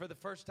mentioned for the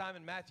first time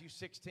in Matthew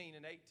 16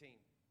 and 18.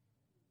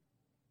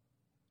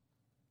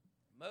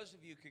 Most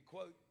of you could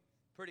quote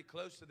pretty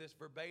close to this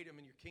verbatim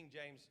in your King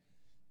James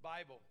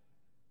Bible.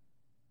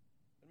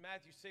 In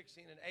Matthew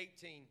 16 and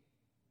 18,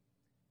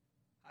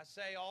 I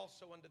say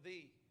also unto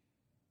thee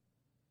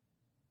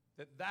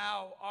that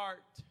thou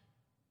art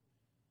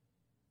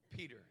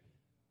Peter,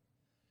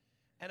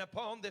 and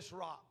upon this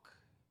rock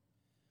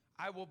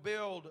I will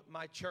build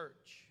my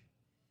church,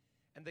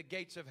 and the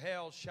gates of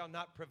hell shall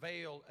not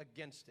prevail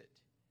against it.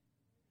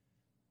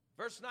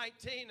 Verse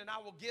 19, and I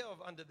will give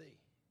unto thee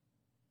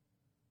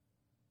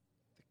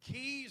the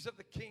keys of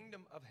the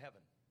kingdom of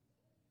heaven.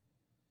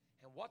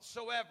 And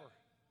whatsoever,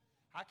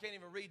 I can't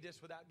even read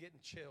this without getting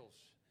chills.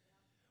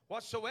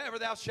 Whatsoever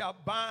thou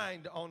shalt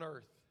bind on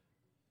earth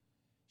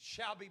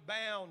shall be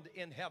bound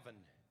in heaven.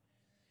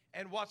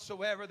 And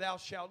whatsoever thou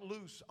shalt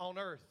loose on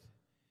earth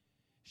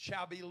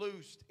shall be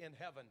loosed in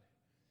heaven.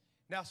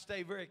 Now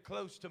stay very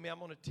close to me. I'm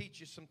going to teach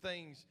you some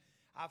things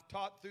I've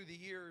taught through the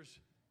years,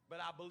 but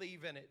I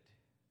believe in it.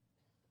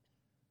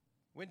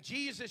 When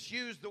Jesus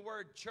used the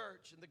word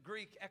church in the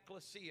Greek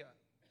ekklesia,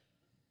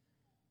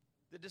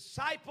 the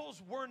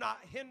disciples were not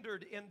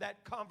hindered in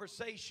that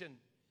conversation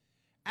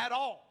at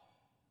all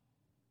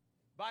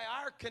by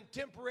our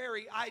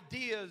contemporary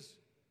ideas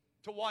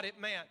to what it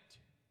meant.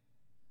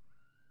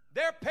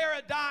 Their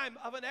paradigm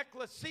of an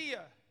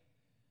ecclesia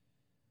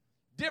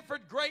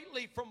differed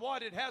greatly from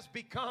what it has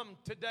become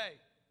today.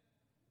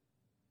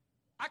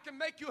 I can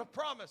make you a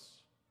promise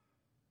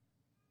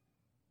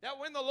that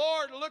when the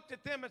Lord looked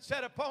at them and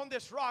said, upon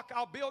this rock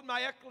I'll build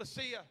my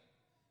ecclesia,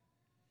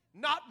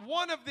 not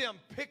one of them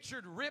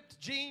pictured ripped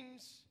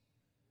jeans,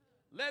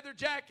 leather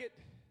jacket,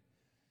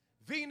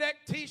 V-neck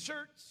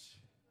t-shirts,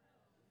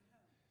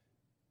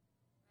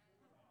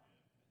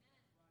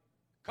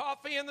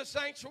 coffee in the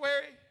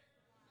sanctuary,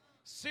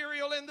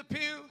 cereal in the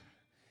pew,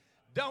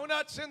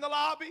 donuts in the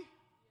lobby.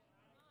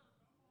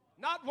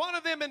 Not one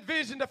of them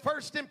envisioned a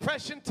first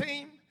impression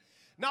team.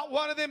 Not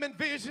one of them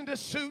envisioned a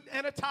suit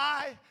and a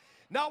tie.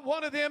 Not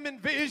one of them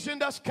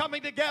envisioned us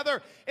coming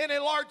together in a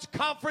large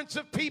conference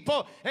of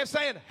people and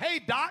saying, hey,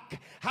 Doc,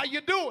 how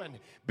you doing?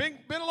 Been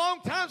a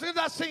long time since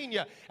I've seen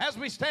you. As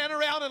we stand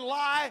around and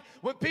lie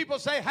when people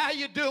say, how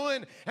you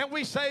doing? And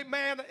we say,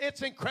 man,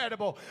 it's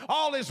incredible.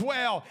 All is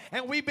well.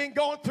 And we've been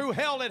going through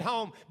hell at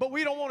home, but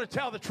we don't want to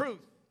tell the truth.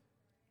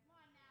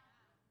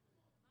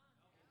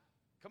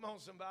 Come on,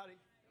 somebody.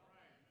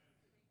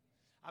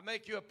 I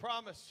make you a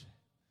promise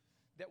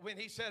that when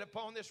he said,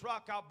 upon this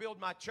rock I'll build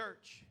my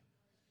church,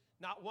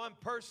 not one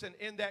person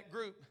in that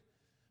group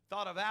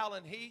thought of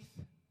Alan Heath,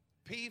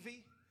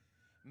 Peavy,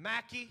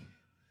 Mackey,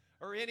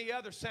 or any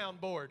other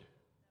soundboard.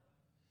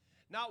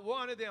 Not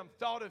one of them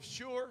thought of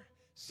Shure,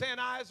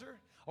 Sennheiser,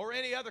 or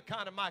any other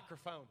kind of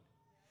microphone.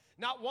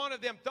 Not one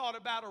of them thought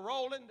about a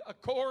Roland, a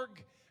Korg,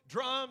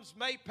 drums,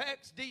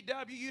 Mapex,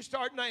 DW, you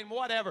start naming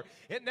whatever.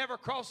 It never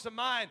crossed the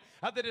mind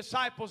of the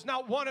disciples.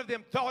 Not one of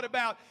them thought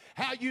about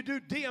how you do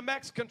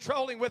DMX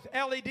controlling with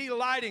LED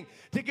lighting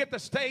to get the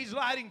stage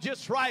lighting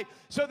just right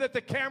so that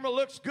the camera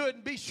looks good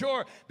and be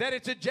sure that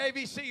it's a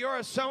JVC or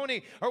a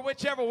Sony or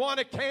whichever one,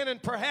 a Canon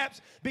perhaps,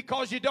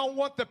 because you don't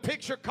want the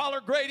picture color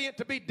gradient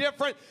to be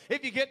different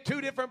if you get two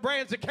different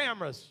brands of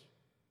cameras.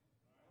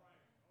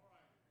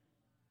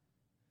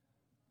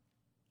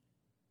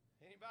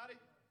 Anybody?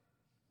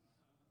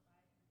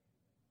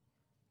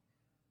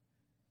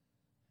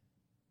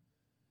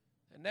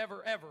 I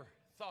never ever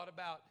thought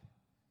about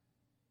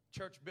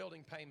church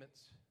building payments.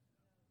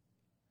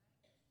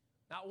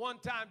 Not one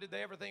time did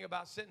they ever think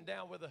about sitting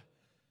down with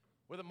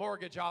a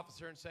mortgage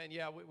officer and saying,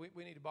 yeah,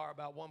 we need to borrow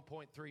about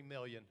 $1.3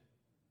 million.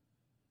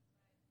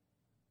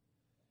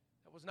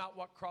 That was not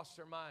what crossed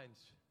their minds.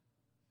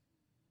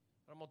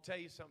 But I'm going to tell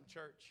you something,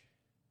 church,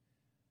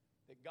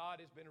 that God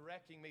has been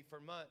wrecking me for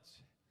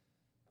months.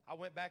 I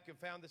went back and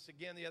found this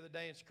again the other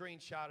day and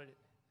screenshotted it.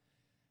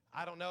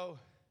 I don't know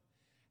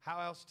how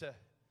else to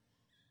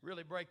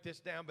really break this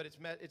down, but it's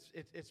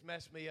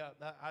messed me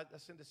up. I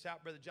sent this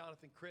out, Brother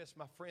Jonathan Chris,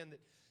 my friend that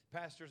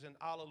pastors in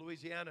Alla,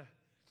 Louisiana.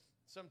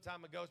 Some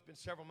time ago, it's been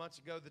several months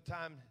ago, the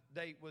time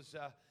date was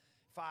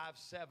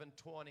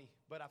 5/7/20,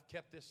 but I've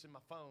kept this in my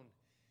phone.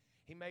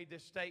 He made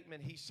this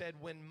statement. He said,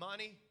 when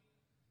money,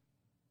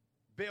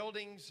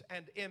 buildings,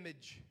 and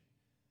image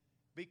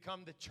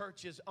become the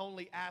church's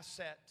only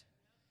asset,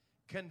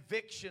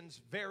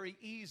 convictions very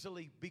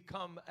easily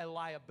become a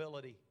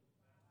liability.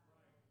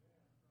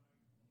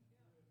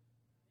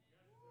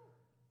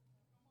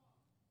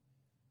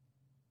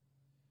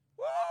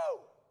 Woo!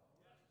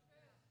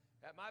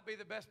 That might be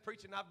the best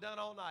preaching I've done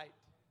all night.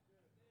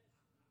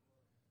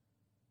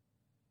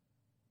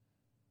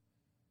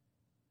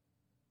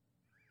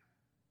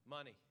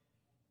 Money.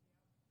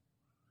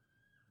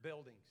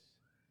 Buildings.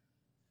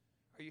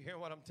 Are you hearing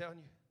what I'm telling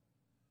you?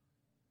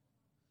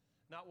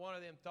 Not one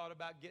of them thought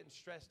about getting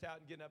stressed out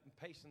and getting up and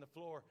pacing the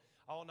floor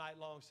all night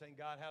long saying,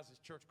 God, how's this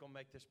church going to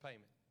make this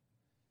payment?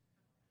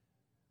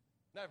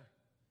 Never.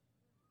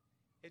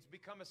 It's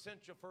become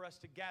essential for us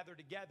to gather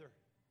together.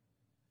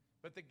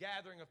 But the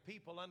gathering of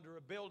people under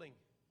a building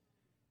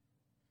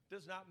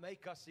does not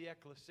make us the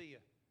ecclesia.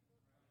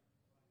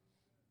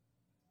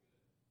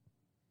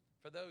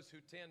 For those who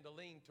tend to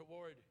lean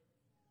toward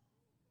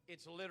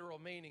its literal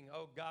meaning,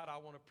 oh God, I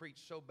want to preach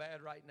so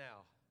bad right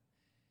now.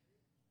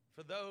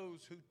 For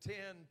those who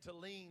tend to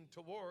lean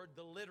toward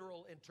the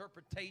literal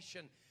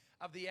interpretation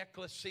of the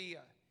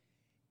ecclesia,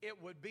 it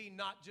would be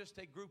not just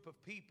a group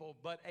of people,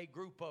 but a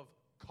group of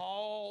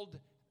called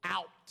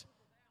out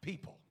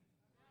people.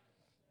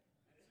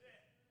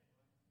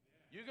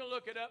 You can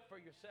look it up for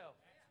yourself.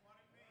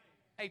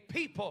 A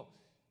people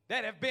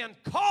that have been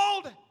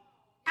called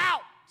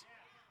out.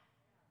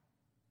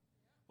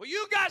 Well,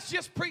 you guys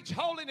just preach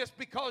holiness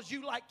because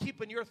you like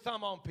keeping your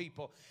thumb on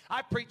people.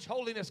 I preach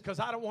holiness because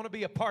I don't want to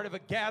be a part of a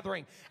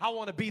gathering. I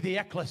want to be the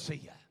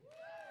ecclesia.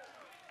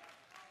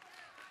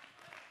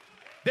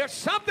 There's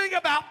something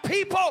about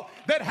people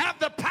that have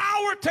the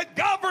power to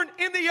govern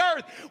in the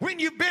earth. When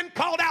you've been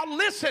called out,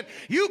 listen,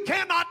 you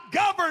cannot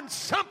govern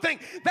something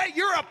that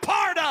you're a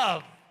part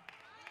of.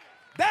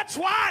 That's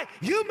why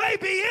you may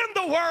be in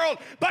the world,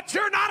 but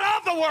you're not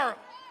of the world.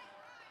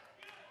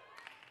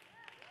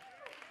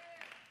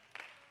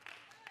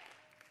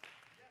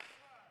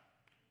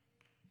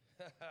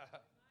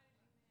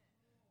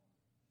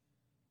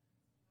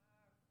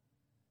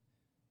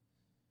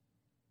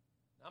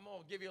 I'm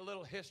going to give you a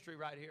little history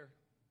right here.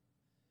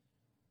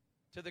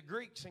 To the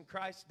Greeks in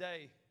Christ's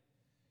day,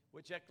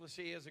 which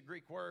ecclesia is a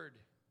Greek word,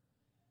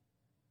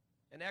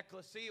 an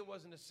ecclesia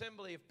was an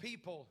assembly of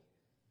people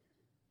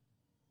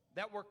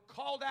that were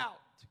called out,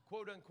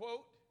 quote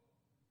unquote,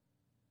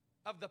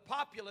 of the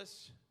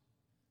populace.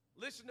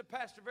 Listen to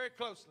Pastor very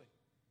closely.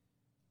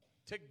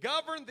 To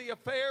govern the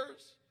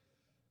affairs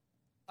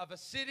of a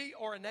city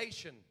or a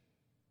nation.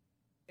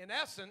 In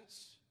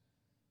essence,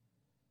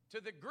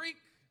 to the Greek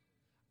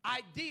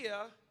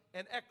idea,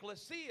 an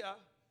ecclesia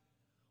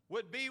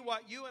would be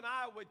what you and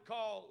I would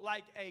call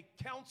like a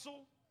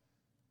council,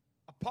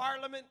 a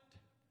parliament,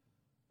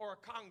 or a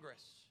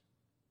congress.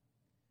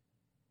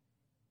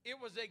 It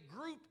was a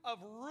group of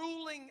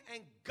ruling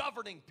and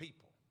governing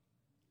people.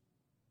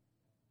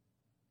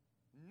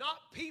 Not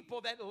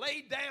people that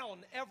lay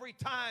down every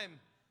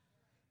time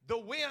the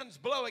winds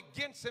blow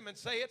against them and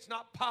say it's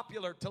not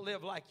popular to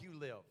live like you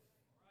live.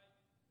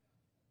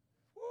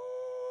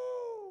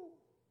 Woo!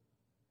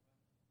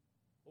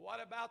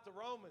 What about the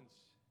Romans?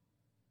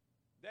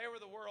 They were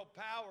the world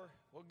power.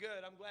 Well,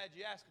 good. I'm glad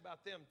you asked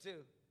about them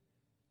too.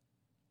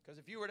 Because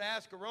if you were to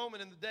ask a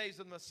Roman in the days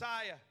of the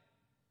Messiah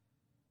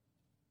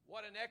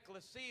what an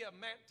ecclesia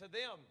meant to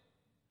them,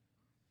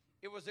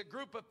 it was a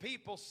group of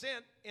people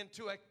sent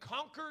into a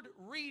conquered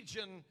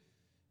region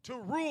to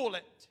rule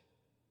it.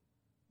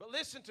 But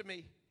listen to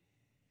me.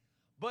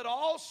 But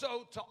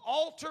also to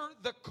alter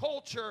the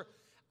culture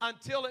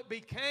until it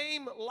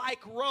became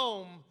like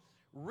Rome,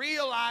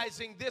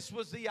 realizing this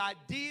was the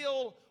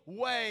ideal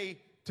way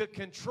to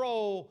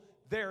control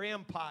their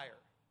empire.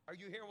 Are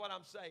you hearing what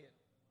I'm saying?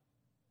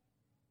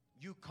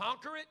 You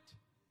conquer it,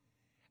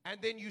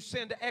 and then you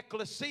send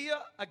ecclesia,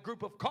 a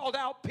group of called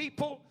out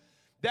people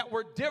that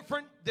were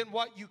different than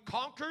what you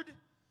conquered,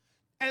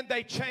 and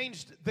they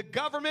changed the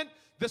government,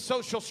 the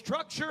social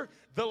structure,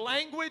 the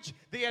language,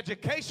 the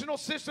educational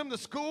system, the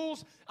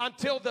schools,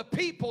 until the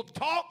people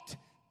talked,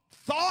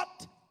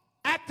 thought,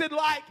 acted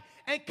like,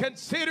 and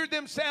considered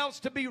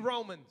themselves to be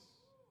Romans.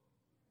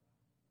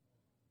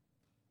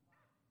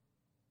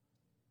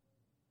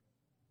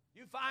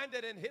 find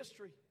it in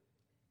history.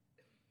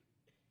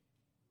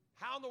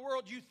 How in the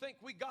world do you think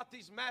we got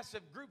these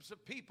massive groups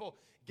of people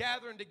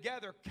gathering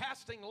together,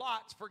 casting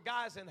lots for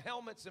guys in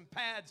helmets and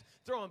pads,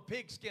 throwing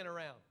pigskin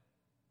around?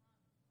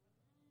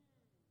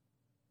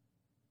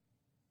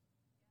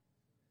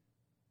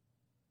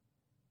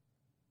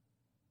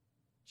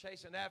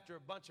 Chasing after a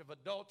bunch of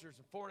adulterers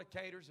and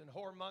fornicators and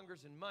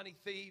whoremongers and money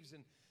thieves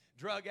and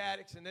drug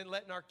addicts, and then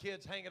letting our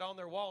kids hang it on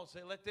their wall and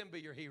say, let them be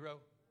your hero.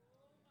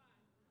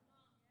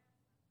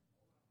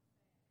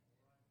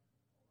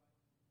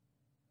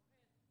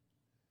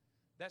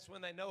 That's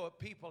when they know a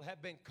people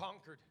have been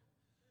conquered.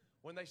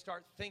 When they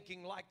start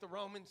thinking like the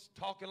Romans,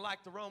 talking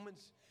like the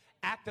Romans,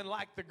 acting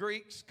like the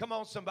Greeks. Come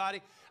on,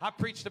 somebody. I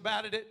preached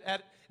about it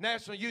at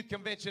National Youth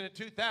Convention in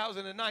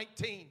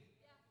 2019.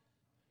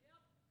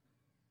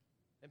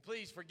 And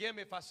please forgive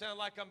me if I sound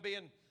like I'm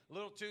being a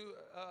little too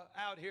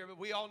out here, but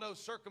we all know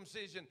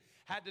circumcision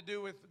had to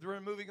do with the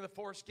removing of the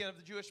foreskin of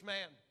the Jewish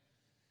man.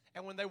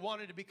 And when they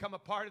wanted to become a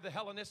part of the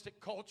Hellenistic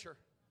culture,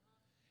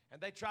 and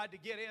they tried to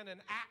get in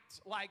and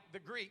act like the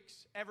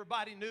Greeks,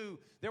 everybody knew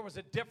there was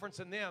a difference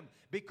in them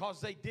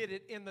because they did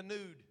it in the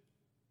nude.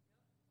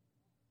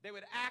 They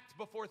would act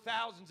before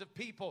thousands of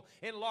people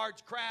in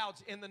large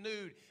crowds in the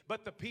nude.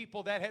 But the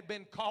people that had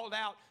been called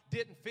out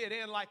didn't fit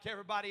in like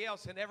everybody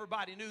else, and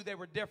everybody knew they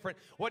were different.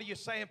 What are you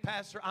saying,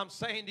 Pastor? I'm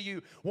saying to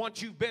you,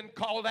 once you've been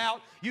called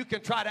out, you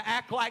can try to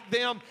act like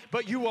them,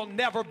 but you will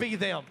never be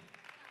them.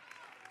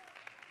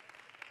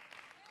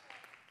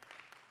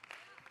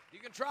 You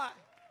can try.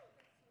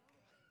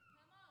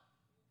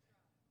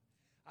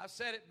 I've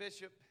said it,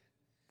 Bishop,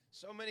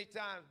 so many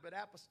times, but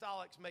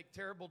apostolics make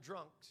terrible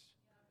drunks.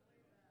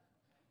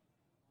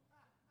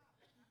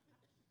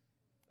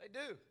 They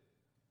do.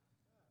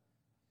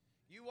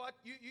 You watch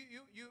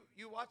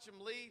them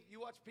leave.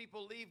 You watch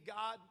people leave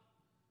God.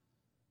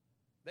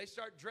 They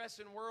start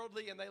dressing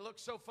worldly, and they look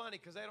so funny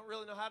because they don't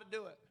really know how to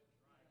do it.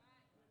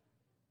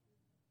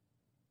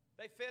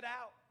 They fit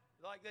out.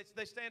 Like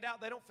they stand out.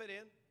 They don't fit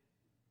in.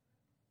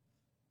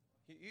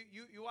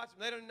 You watch them.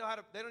 They don't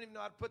even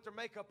know how to put their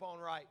makeup on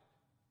right.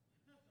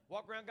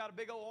 Walk around, got a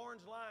big old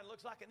orange line.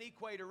 Looks like an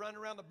equator running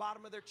around the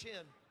bottom of their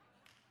chin.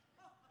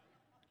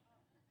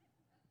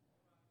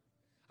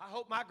 I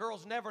hope my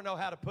girls never know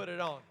how to put it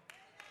on.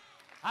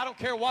 I don't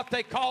care what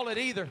they call it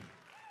either.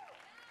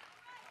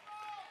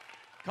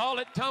 Call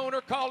it toner,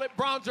 call it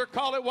bronzer,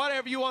 call it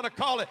whatever you want to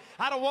call it.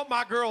 I don't want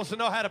my girls to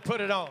know how to put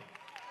it on.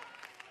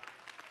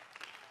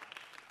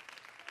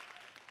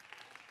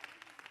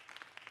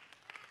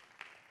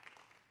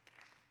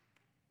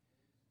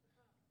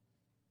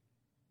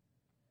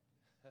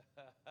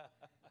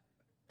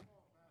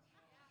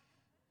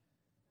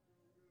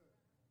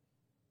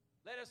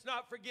 Let us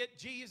not forget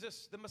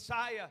Jesus, the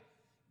Messiah,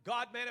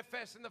 God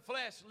manifest in the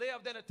flesh,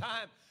 lived in a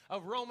time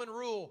of Roman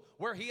rule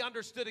where he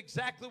understood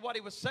exactly what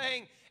he was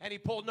saying, and he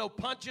pulled no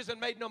punches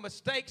and made no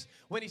mistakes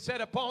when he said,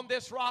 upon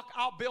this rock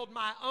I'll build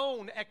my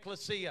own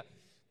ecclesia.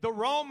 The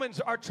Romans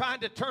are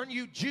trying to turn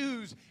you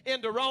Jews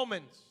into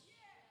Romans.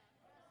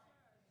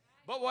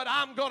 But what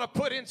I'm going to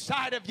put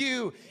inside of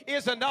you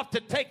is enough to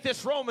take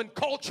this Roman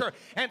culture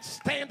and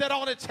stand it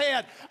on its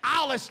head.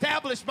 I'll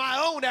establish my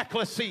own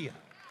ecclesia.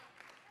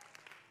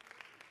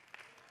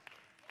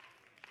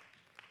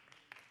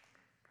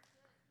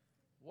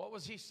 What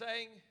was he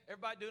saying?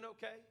 Everybody doing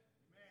okay? Amen.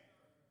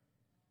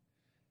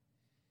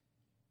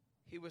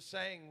 He was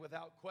saying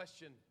without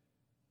question,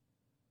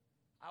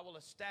 I will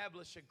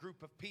establish a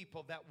group of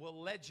people that will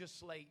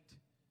legislate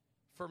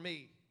for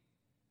me,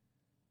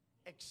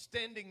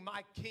 extending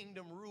my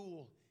kingdom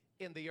rule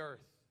in the earth.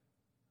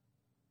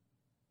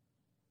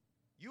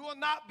 You will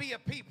not be a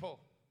people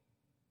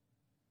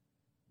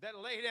that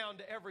lay down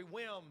to every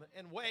whim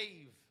and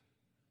wave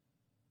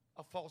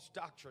of false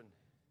doctrine.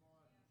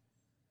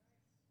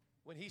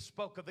 When he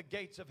spoke of the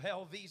gates of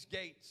hell, these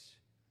gates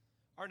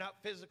are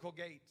not physical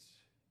gates,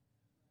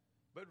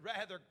 but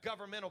rather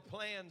governmental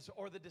plans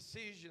or the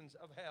decisions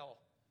of hell.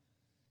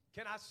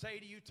 Can I say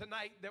to you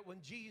tonight that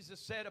when Jesus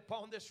said,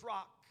 upon this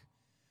rock,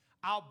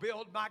 I'll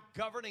build my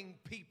governing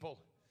people,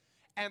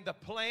 and the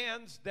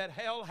plans that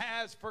hell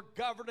has for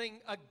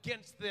governing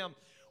against them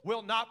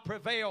will not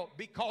prevail,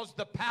 because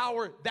the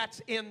power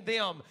that's in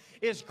them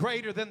is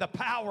greater than the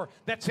power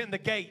that's in the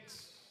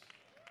gates.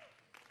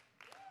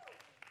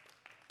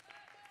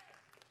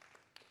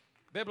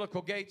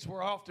 Biblical gates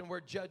were often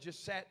where judges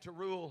sat to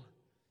rule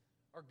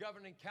or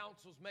governing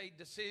councils made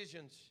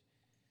decisions.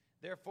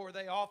 Therefore,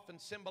 they often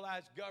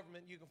symbolized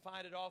government. You can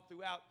find it all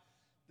throughout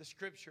the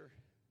Scripture.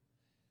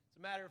 As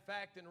a matter of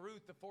fact, in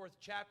Ruth, the 4th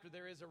chapter,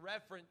 there is a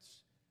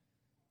reference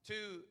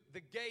to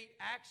the gate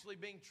actually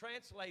being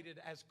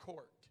translated as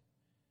court.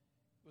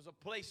 It was a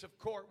place of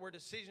court where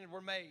decisions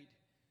were made.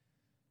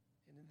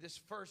 And in this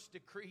first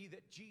decree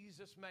that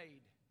Jesus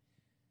made,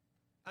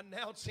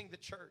 announcing the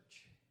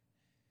church,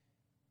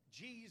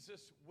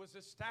 Jesus was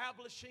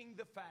establishing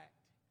the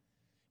fact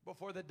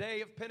before the day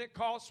of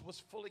Pentecost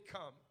was fully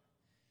come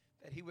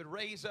that he would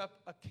raise up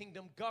a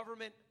kingdom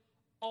government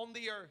on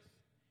the earth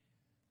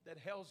that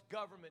hell's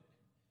government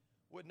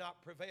would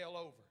not prevail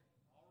over.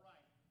 All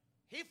right.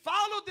 He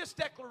followed this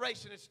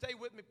declaration, and stay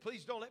with me.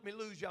 Please don't let me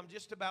lose you. I'm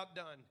just about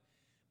done.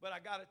 But I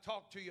got to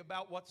talk to you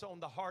about what's on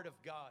the heart of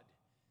God.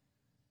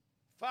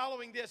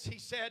 Following this, he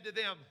said to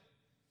them,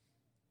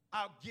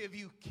 I'll give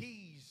you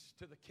keys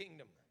to the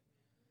kingdom.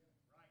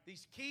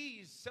 These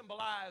keys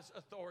symbolize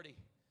authority.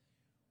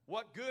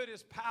 What good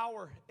is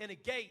power in a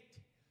gate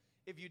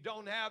if you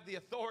don't have the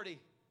authority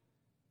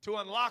to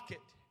unlock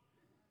it?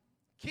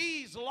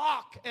 Keys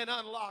lock and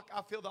unlock.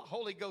 I feel the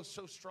Holy Ghost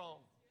so strong.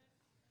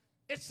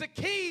 It's the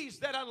keys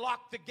that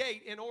unlock the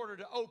gate in order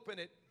to open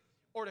it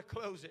or to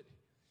close it.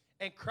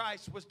 And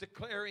Christ was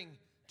declaring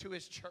to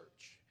his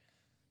church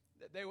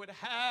that they would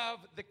have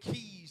the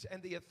keys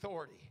and the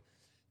authority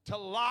to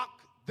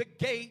lock the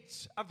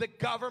gates of the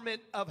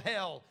government of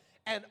hell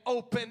and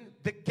open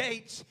the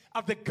gates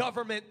of the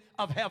government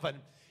of heaven.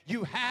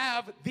 You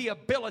have the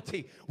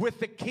ability with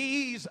the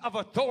keys of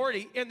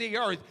authority in the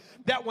earth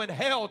that when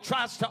hell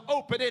tries to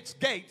open its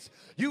gates,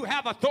 you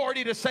have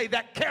authority to say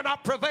that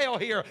cannot prevail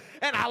here,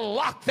 and I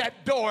lock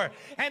that door.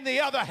 And the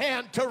other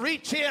hand to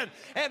reach in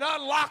and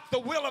unlock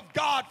the will of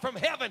God from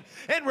heaven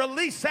and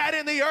release that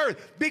in the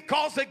earth,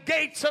 because the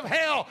gates of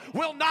hell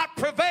will not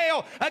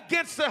prevail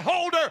against the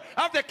holder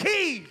of the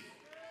keys.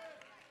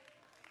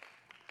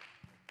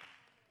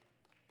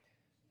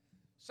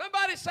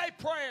 Somebody say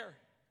prayer.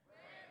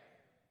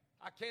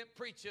 I can't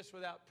preach this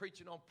without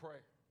preaching on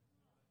prayer.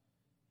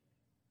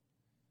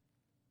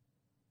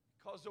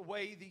 Because the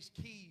way these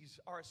keys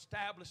are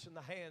established in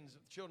the hands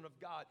of children of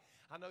God.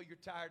 I know you're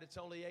tired. It's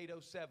only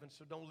 8:07,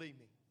 so don't leave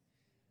me.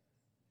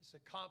 It's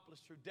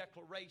accomplished through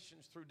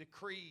declarations, through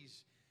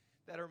decrees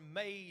that are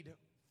made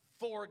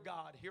for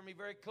God. Hear me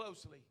very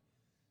closely.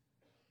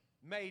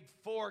 Made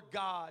for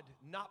God,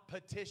 not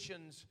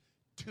petitions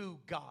to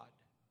God.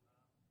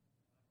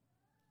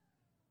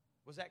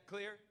 Was that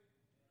clear?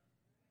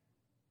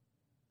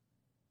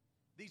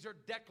 These are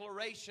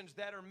declarations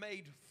that are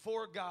made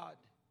for God,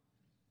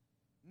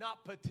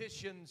 not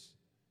petitions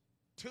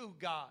to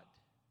God.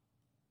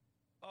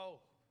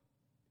 Oh.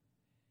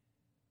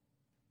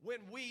 When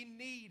we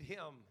need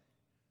him,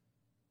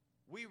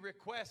 we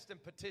request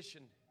and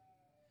petition.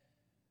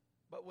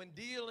 But when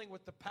dealing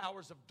with the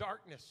powers of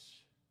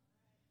darkness,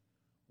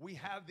 we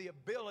have the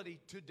ability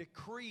to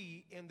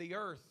decree in the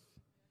earth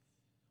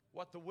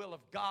what the will of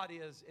God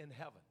is in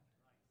heaven.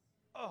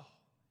 Oh.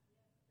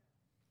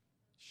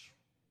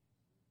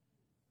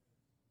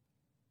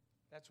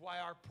 That's why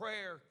our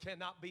prayer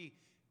cannot be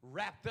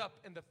wrapped up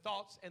in the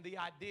thoughts and the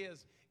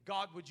ideas.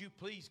 God, would you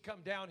please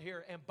come down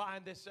here and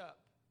bind this up?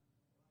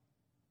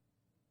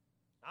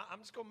 I'm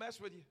just going to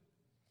mess with you.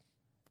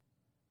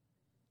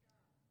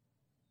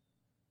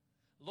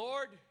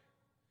 Lord,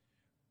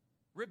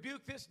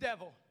 rebuke this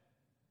devil.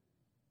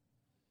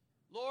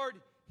 Lord,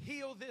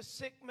 heal this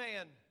sick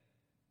man.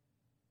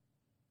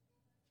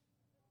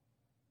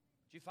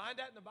 Did you find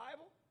that in the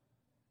Bible?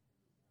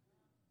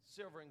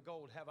 Silver and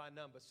gold have I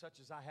none, but such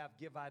as I have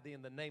give I thee.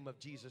 In the name of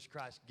Jesus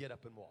Christ, get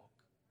up and walk.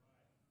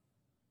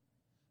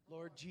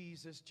 Lord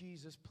Jesus,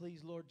 Jesus,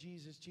 please, Lord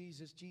Jesus,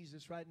 Jesus,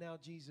 Jesus, right now,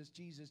 Jesus,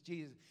 Jesus,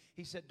 Jesus.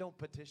 He said, don't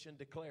petition,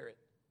 declare it.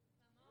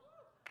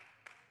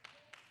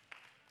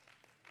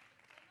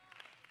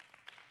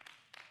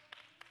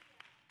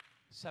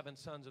 7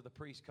 sons of the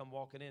priest come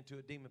walking into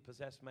a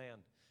demon-possessed man,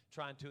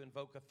 trying to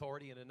invoke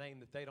authority in a name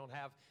that they don't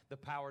have the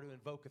power to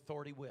invoke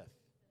authority with.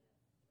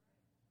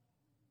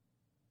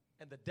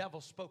 And the devil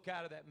spoke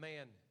out of that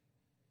man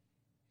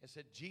and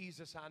said,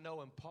 Jesus I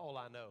know and Paul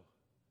I know.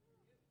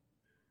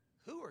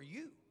 Who are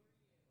you?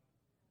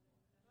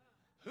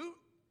 Who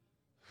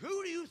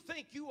do you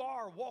think you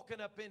are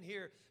walking up in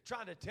here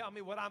trying to tell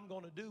me what I'm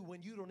going to do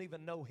when you don't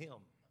even know him?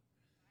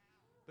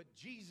 But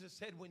Jesus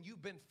said, when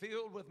you've been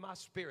filled with my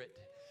spirit,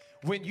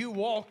 when you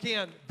walk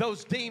in,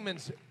 those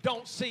demons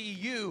don't see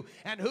you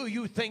and who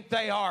you think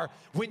they are.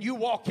 When you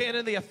walk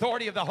in the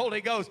authority of the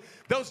Holy Ghost,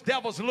 those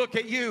devils look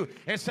at you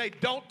and say,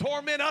 don't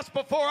torment us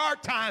before our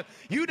time.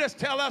 You just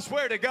tell us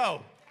where to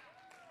go.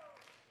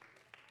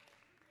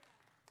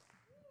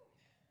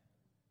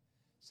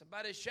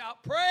 Somebody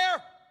shout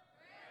prayer.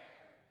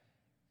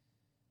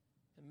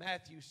 In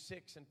Matthew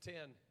 6 and 10.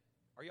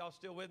 Are y'all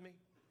still with me?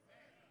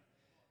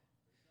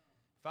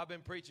 If I've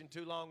been preaching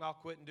too long, I'll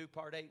quit and do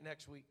part 8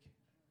 next week.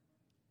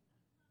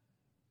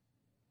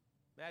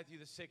 Matthew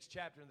the 6th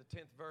chapter and the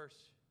 10th verse.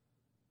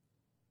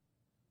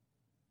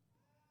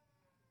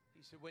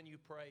 He said, when you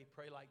pray,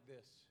 pray like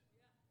this.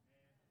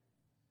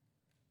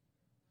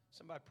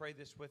 Somebody pray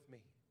this with me.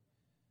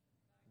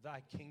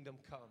 Thy kingdom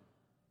come.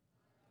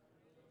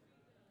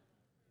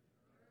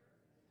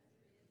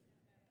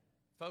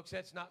 Folks,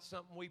 that's not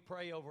something we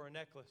pray over a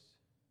necklace.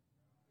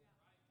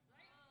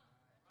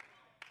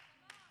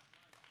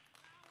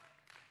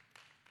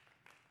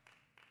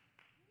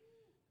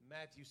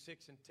 Matthew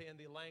 6 and 10,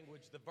 the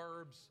language, the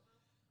verbs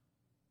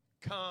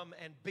come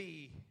and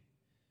be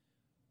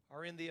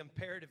are in the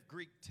imperative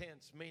Greek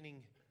tense, meaning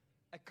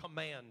a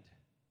command.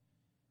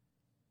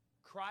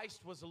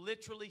 Christ was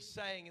literally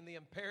saying in the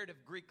imperative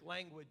Greek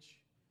language,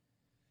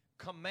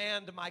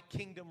 command my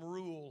kingdom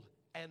rule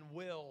and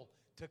will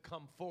to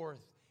come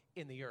forth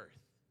in the earth.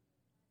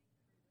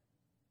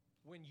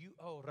 When you,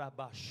 oh,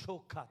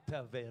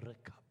 Rabashokata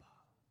Verekaba.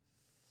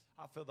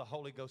 I feel the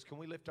Holy Ghost. Can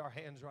we lift our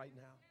hands right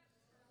now?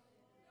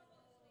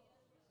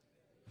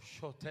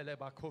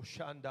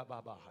 Shotelebakoshanda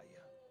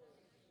babahaya.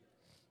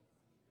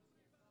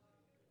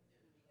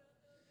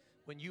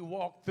 When you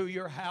walk through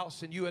your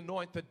house and you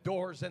anoint the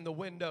doors and the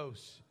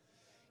windows,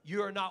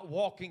 you are not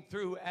walking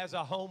through as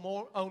a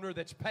homeowner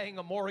that's paying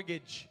a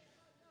mortgage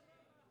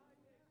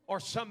or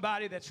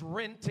somebody that's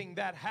renting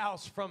that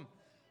house from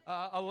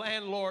a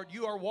landlord.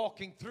 You are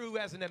walking through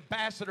as an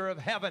ambassador of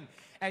heaven,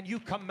 and you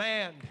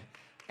command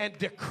and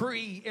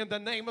decree in the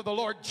name of the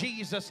Lord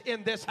Jesus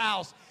in this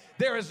house.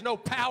 There is no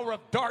power of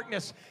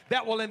darkness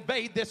that will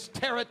invade this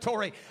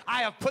territory.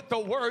 I have put the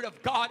word of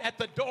God at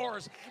the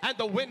doors and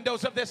the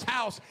windows of this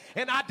house,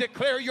 and I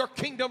declare your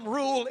kingdom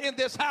rule in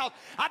this house.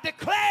 I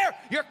declare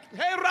your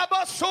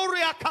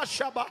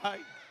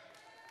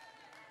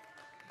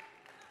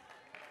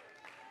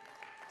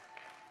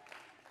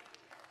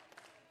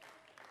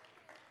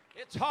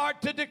It's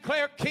hard to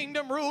declare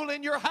kingdom rule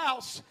in your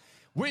house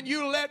when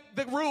you let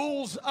the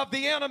rules of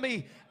the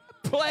enemy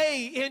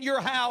play in your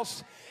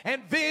house,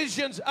 and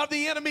visions of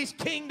the enemy's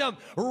kingdom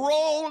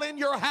roll in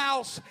your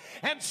house,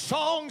 and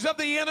songs of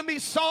the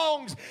enemy's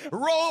songs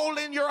roll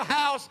in your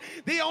house.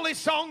 The only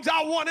songs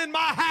I want in my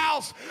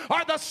house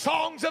are the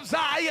songs of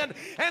Zion,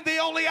 and the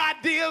only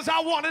ideas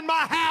I want in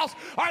my house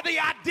are the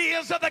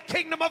ideas of the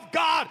kingdom of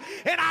God.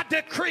 And I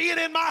decree it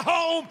in my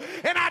home,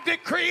 and I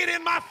decree it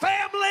in my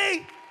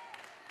family.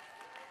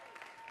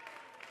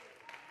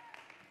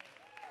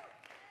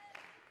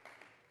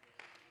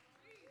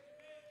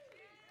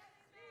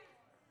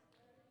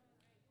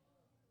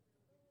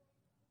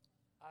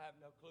 I have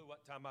no clue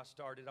what time I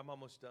started. I'm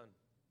almost done.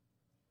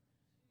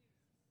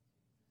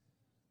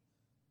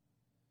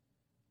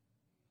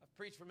 I've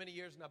preached for many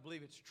years, and I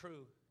believe it's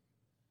true.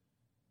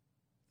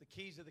 The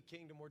keys of the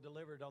kingdom were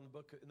delivered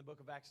in the book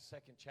of Acts, the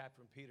 2nd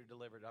chapter, when Peter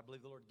delivered. I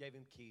believe the Lord gave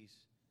him keys.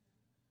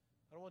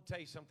 I want to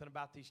tell you something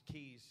about these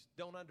keys.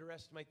 Don't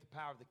underestimate the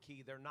power of the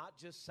key. They're not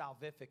just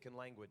salvific in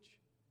language.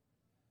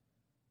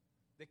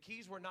 The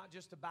keys were not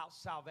just about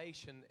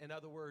salvation. In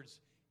other words,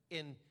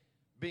 in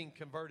being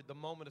converted, the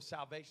moment of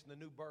salvation, the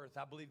new birth.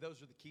 I believe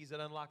those are the keys that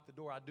unlock the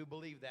door. I do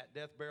believe that.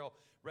 Death, burial,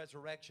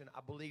 resurrection,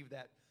 I believe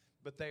that.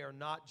 But they are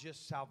not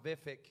just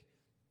salvific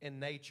in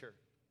nature.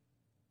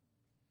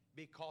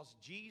 Because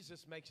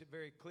Jesus makes it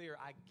very clear,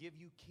 I give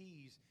you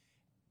keys,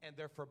 and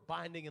they're for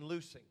binding and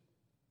loosing.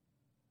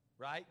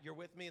 Right? You're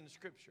with me in the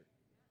scripture.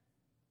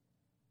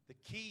 The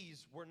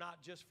keys were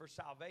not just for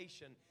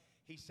salvation.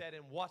 He said,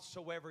 and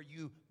whatsoever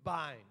you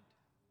bind.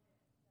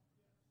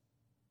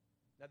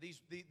 Now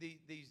these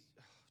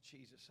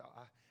Jesus,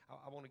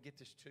 I want to get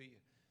this to you.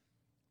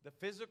 The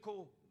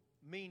physical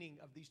meaning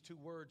of these two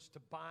words, to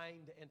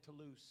bind and to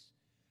loose.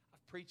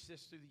 I've preached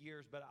this through the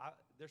years, but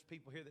there's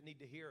people here that need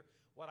to hear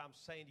what I'm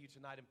saying to you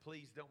tonight, and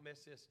please don't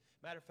miss this.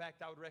 Matter of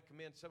fact, I would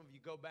recommend some of you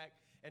go back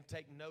and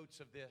take notes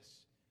of this,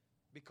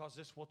 because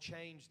this will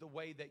change the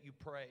way that you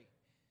pray.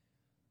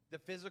 The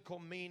physical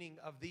meaning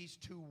of these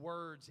two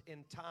words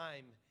in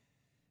time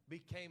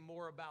became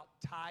more about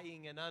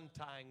tying and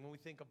untying when we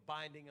think of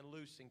binding and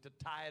loosing, to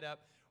tie it up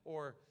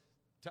or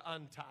to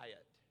untie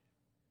it.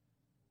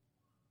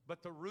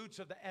 But the roots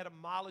of the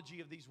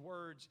etymology of these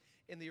words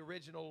in the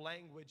original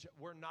language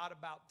were not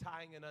about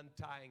tying and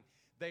untying.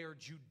 They are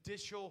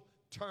judicial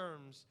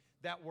terms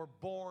that were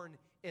born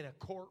in a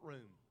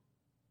courtroom.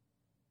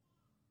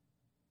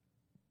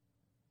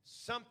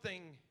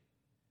 Something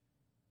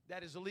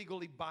that is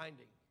legally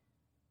binding.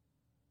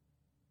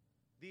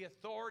 The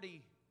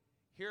authority,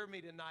 hear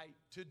me tonight,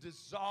 to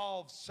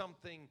dissolve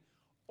something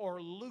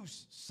or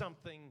loose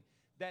something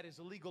that is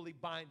legally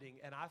binding.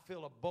 And I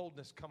feel a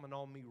boldness coming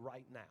on me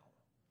right now.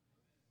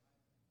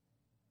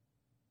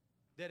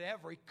 That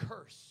every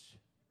curse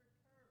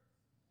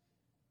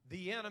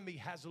the enemy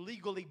has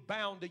legally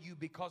bound to you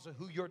because of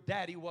who your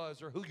daddy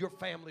was or who your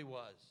family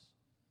was.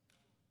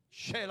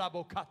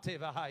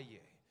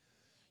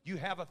 You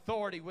have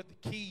authority with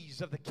the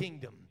keys of the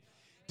kingdom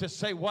to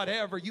say,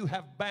 whatever you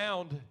have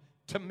bound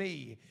to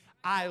me,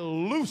 I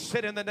loose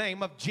it in the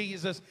name of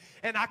Jesus,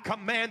 and I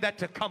command that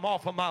to come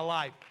off of my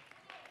life.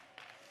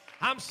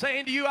 I'm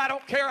saying to you, I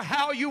don't care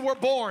how you were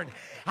born.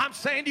 I'm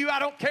saying to you, I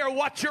don't care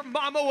what your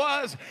mama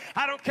was.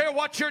 I don't care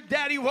what your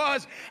daddy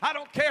was. I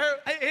don't care.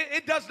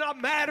 It does not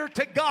matter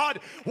to God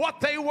what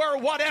they were,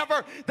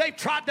 whatever they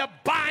tried to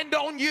bind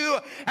on you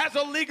as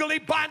a legally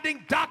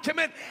binding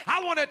document.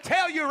 I want to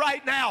tell you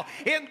right now,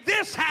 in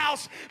this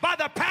house, by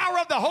the power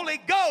of the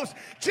Holy Ghost,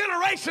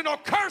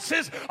 generational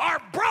curses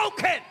are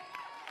broken.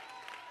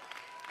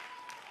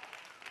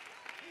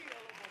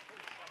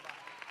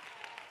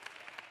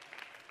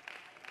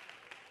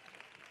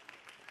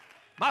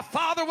 My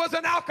father was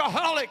an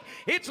alcoholic.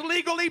 It's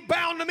legally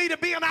bound to me to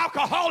be an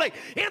alcoholic.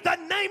 In the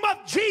name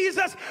of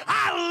Jesus,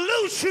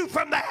 I loose you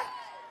from that.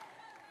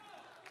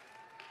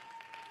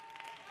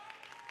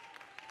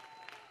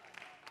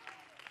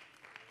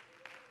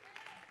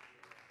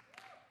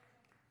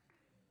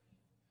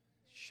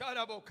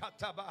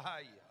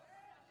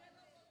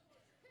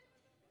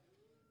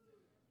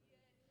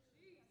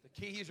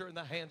 keys are in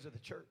the hands of the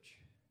church.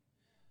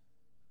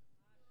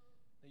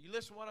 Now, you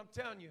listen to what I'm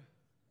telling you.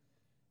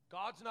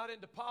 God's not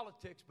into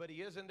politics, but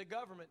He is into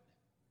government.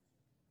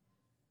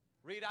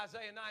 Read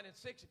Isaiah 9 and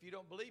 6 if you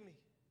don't believe me.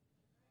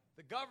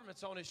 The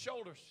government's on His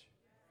shoulders.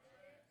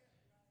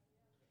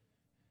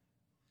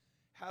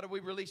 How do we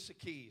release the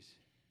keys?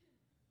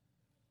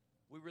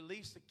 We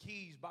release the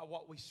keys by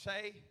what we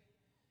say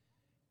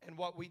and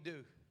what we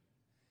do.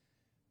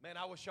 Man,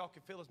 I wish y'all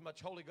could feel as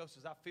much Holy Ghost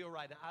as I feel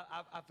right now.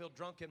 I feel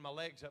drunk in my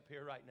legs up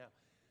here right now.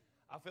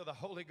 I feel the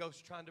Holy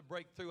Ghost trying to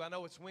break through. I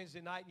know it's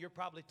Wednesday night and you're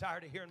probably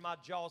tired of hearing my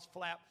jaws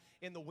flap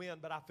in the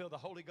wind, but I feel the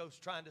Holy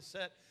Ghost trying to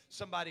set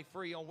somebody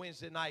free on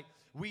Wednesday night.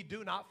 We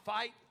do not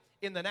fight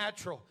in the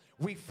natural.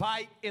 We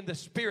fight in the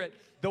Spirit.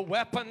 The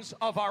weapons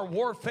of our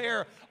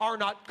warfare are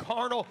not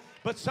carnal,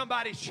 but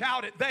somebody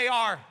shout it. They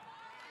are.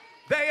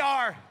 They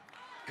are.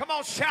 Come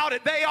on, shout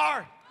it. They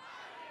are.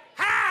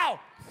 How?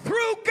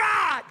 Through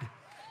God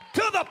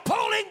to the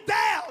pulling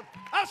down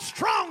of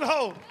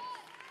strongholds.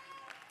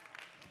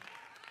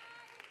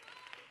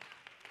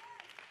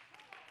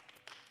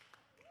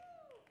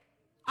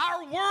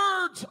 Our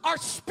words are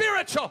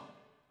spiritual.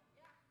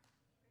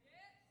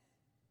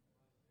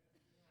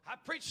 I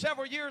preached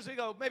several years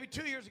ago, maybe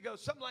 2 years ago,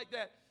 something like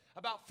that,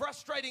 about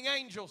frustrating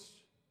angels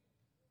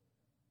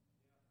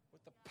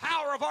with the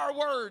power of our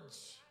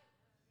words.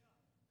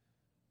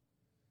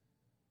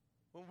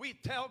 When we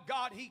tell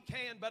God He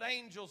can, but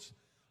angels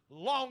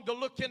long to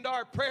look into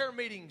our prayer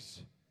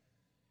meetings.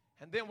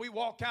 And then we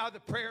walk out of the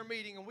prayer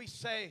meeting and we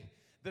say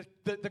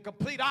the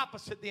complete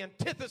opposite, the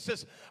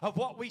antithesis of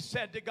what we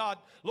said to God.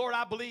 Lord,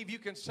 I believe You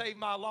can save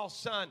my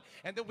lost son.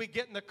 And then we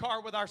get in the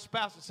car with our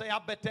spouse and say, I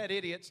bet that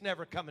idiot's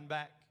never coming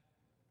back.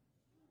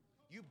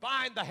 You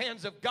bind the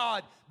hands of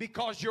God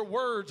because your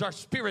words are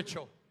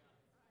spiritual.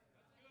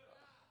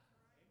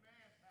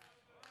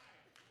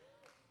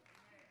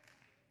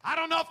 I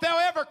don't know if they'll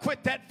ever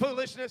quit that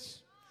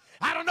foolishness.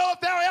 I don't know if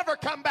they'll ever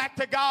come back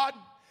to God.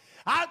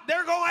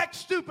 They're going to act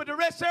stupid the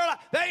rest of their life.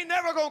 They ain't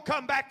never going to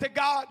come back to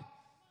God.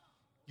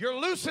 You're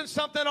loosing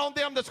something on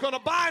them that's going to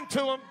bind to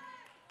them.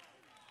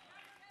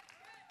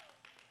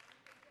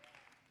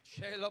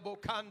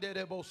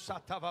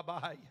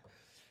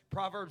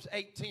 Proverbs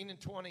 18 and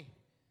 20.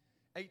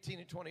 18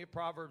 and 20 of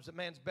Proverbs. A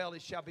man's belly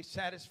shall be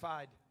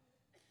satisfied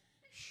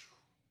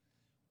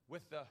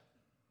with the...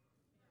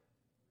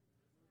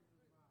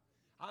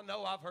 I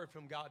know I've heard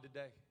from God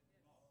today.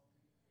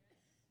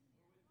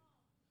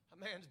 A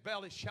man's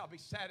belly shall be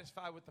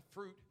satisfied with the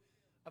fruit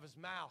of his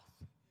mouth,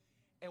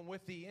 and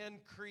with the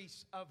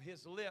increase of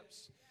his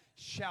lips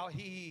shall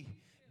he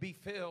be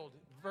filled.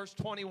 Verse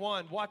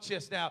 21, watch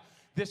this now.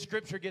 This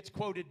scripture gets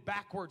quoted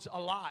backwards a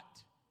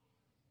lot.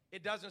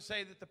 It doesn't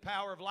say that the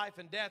power of life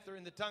and death are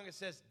in the tongue. It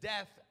says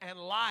death and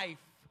life.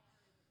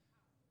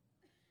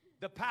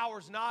 The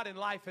power's not in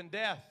life and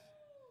death.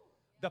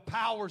 The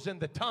power's in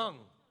the tongue.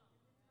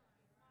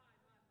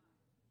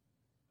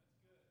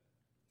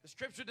 The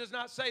scripture does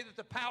not say that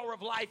the power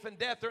of life and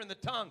death are in the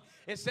tongue.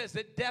 It says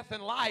that death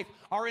and life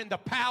are in the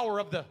power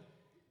of the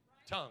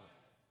tongue.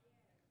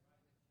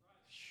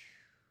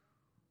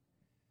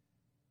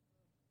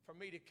 For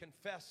me to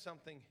confess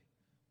something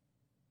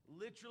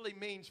literally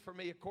means for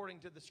me, according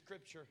to the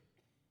scripture,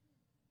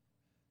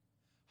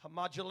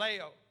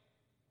 homagileo.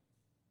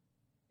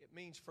 It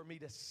means for me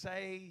to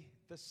say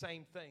the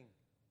same thing.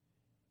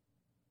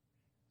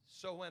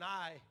 So when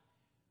I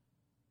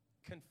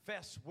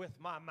confess with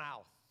my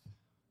mouth,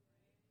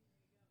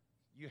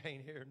 you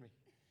ain't hearing me.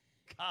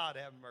 God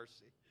have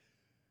mercy.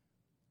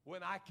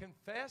 When I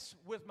confess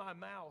with my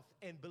mouth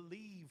and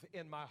believe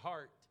in my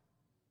heart,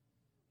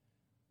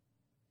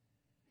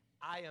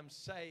 I am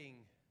saying,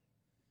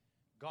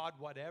 God,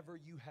 whatever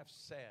You have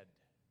said,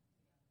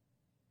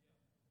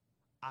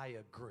 I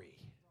agree.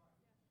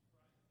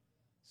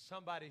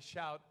 Somebody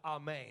shout,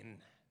 Amen.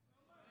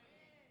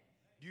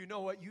 Do you know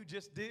what you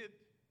just did?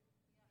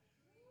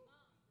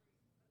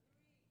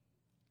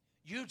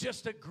 You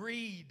just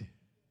agreed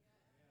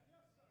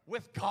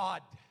with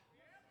God.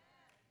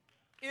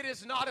 It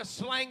is not a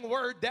slang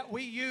word that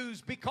we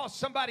use because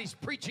somebody's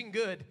preaching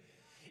good.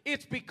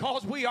 It's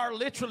because we are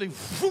literally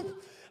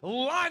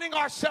lining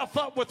ourselves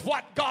up with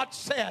what God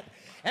said.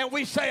 And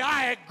we say,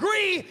 I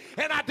agree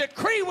and I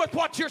decree with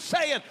what You're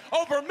saying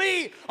over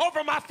me,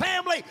 over my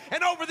family,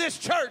 and over this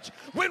church.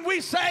 When we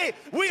say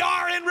we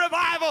are in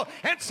revival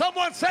and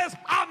someone says,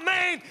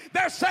 Amen,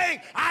 they're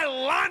saying, I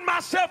line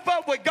myself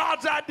up with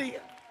God's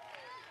idea.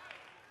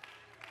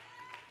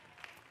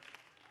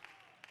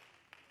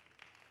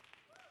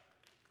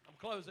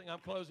 I'm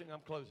closing.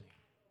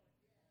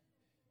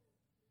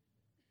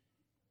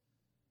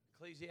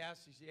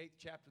 Ecclesiastes, the 8th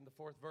chapter and the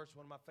 4th verse,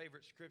 one of my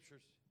favorite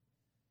scriptures.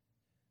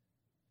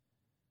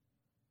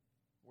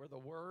 Where the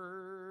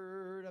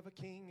word of a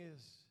king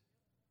is,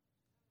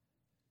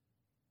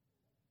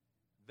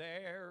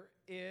 there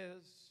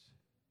is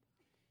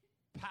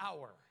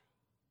power.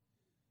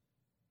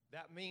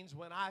 That means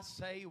when I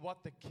say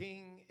what the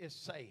king is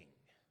saying,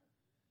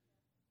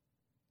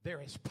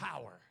 there is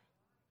power.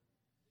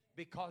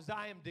 because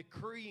I am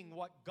decreeing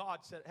what God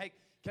said. Hey,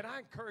 can I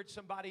encourage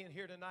somebody in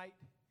here tonight?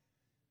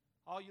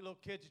 All you little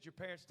kids that your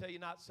parents tell you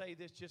not to say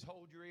this, just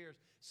hold your ears.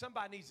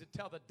 Somebody needs to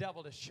tell the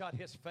devil to shut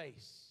his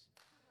face.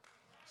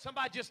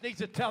 Somebody just needs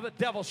to tell the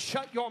devil,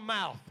 shut your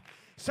mouth.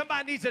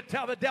 Somebody needs to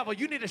tell the devil,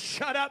 you need to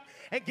shut up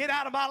and get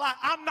out of my life.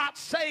 I'm not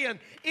saying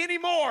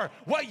anymore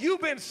what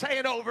you've been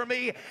saying over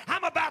me.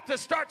 I'm about to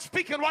start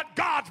speaking what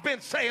God's been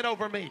saying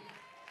over me.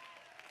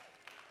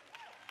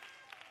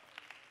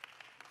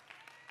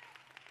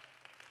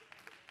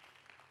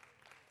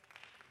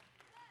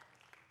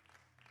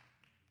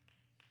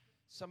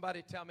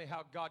 Somebody tell me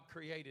how God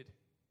created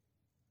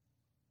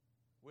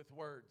with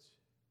words.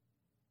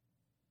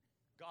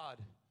 God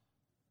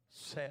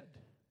said.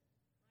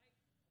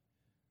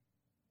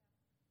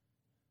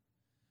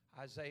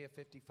 Isaiah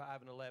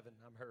 55 and 11.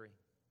 I'm hurrying.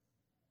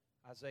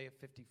 Isaiah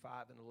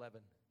 55 and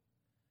 11.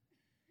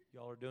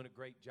 Y'all are doing a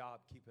great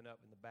job keeping up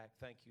in the back.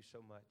 Thank you so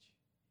much.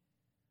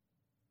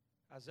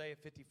 Isaiah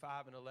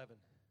 55 and 11.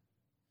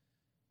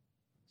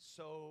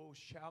 So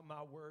shall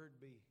my word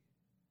be.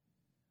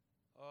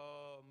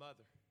 Oh,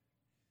 mother.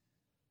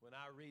 When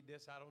I read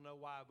this, I don't know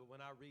why, but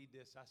when I read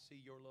this, I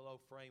see your little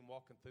old frame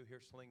walking through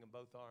here slinging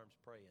both arms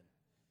praying.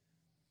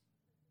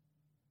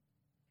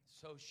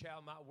 So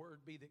shall my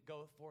word be that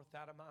goeth forth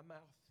out of my mouth.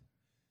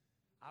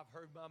 I've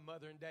heard my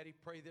mother and daddy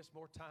pray this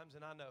more times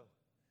than I know.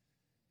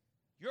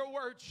 Your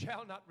word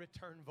shall not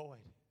return void.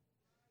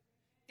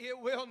 It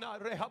will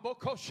not. It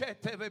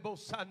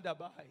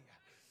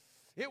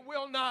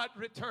will not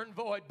return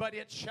void, but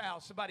it shall.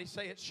 Somebody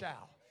say it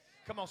shall.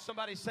 Come on,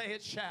 somebody say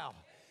it shall.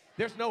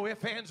 There's no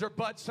ifs, ands, or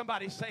buts.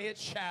 Somebody say it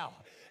shall.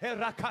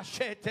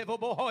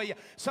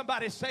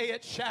 Somebody say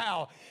it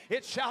shall.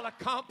 It shall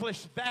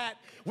accomplish that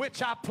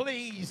which I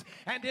please,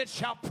 and it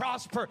shall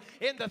prosper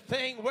in the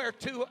thing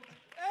whereto,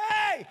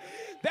 hey,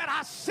 that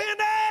I send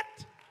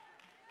it.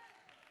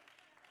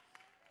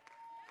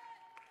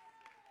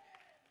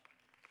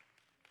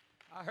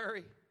 I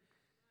hurry.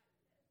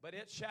 But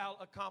it shall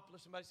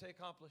accomplish. Somebody say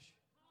accomplish.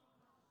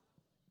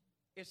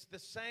 It's the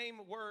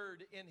same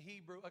word in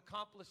Hebrew.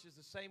 Accomplish is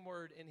the same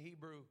word in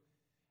Hebrew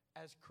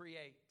as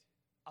create.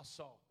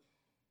 Asa.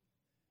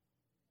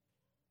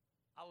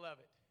 I love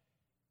it.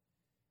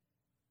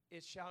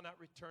 It shall not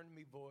return to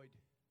me void,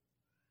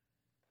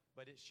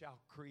 but it shall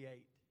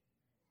create.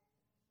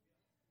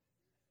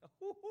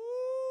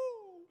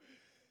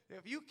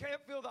 If you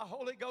can't feel the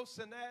Holy Ghost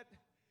in that,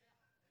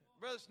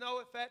 Brother Snow,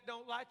 if that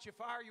don't light your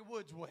fire, your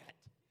wood's wet.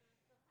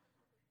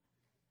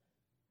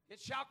 It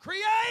shall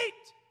create.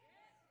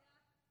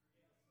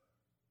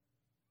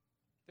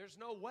 There's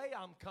no way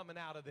I'm coming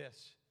out of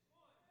this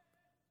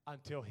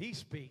until He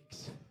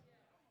speaks.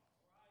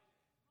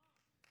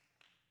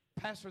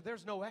 Pastor,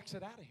 there's no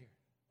exit out of here.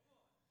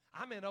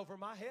 I'm in over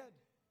my head.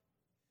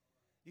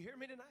 You hear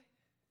me tonight?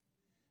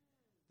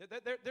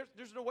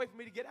 There's no way for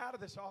me to get out of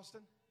this,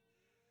 Austin,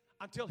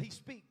 until He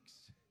speaks.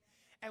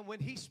 And when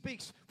He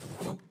speaks,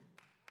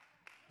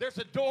 there's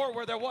a door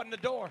where there wasn't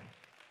a door.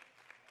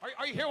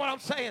 Are you hearing what I'm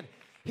saying?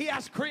 He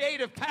has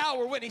creative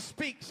power when He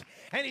speaks.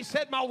 And He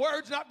said, my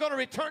word's not going to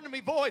return to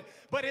me void,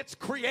 but it's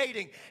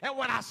creating. And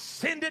when I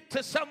send it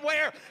to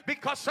somewhere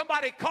because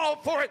somebody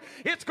called for it,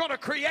 it's going to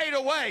create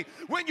a way.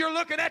 When you're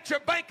looking at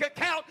your bank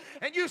account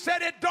and you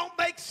said it don't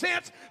make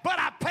sense, but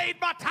I paid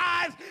my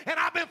tithes and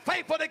I've been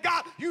faithful to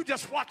God, you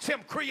just watch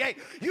Him create.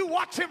 You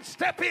watch Him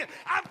step in.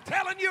 I'm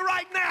telling you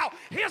right now,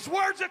 His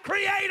word's a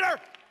creator.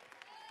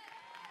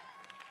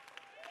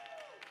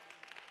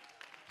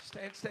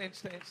 Stand.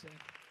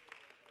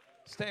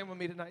 Stand with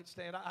me tonight,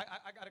 stand.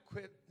 I got to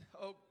quit.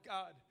 Oh,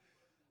 God.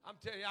 I'm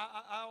telling you,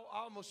 I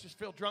almost just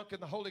feel drunk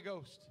in the Holy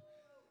Ghost.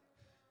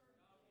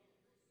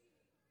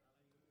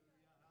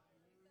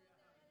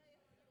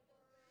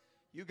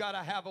 You got to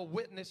have a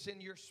witness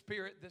in your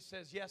spirit that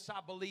says, yes, I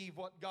believe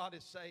what God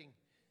is saying.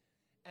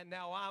 And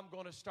now I'm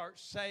going to start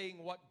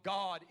saying what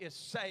God is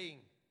saying.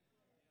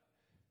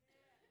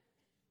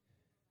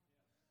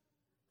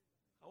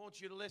 I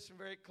want you to listen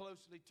very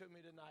closely to me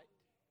tonight.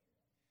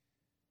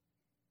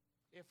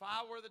 If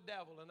I were the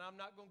devil, and I'm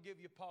not going to give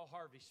you Paul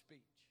Harvey's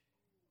speech.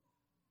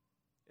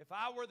 If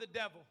I were the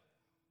devil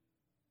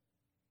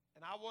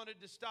and I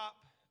wanted to stop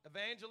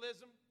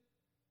evangelism,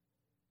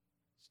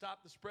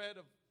 stop the spread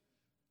of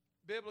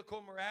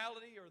biblical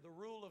morality or the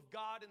rule of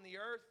God in the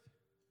earth,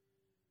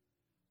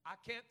 I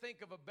can't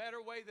think of a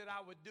better way that I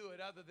would do it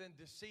other than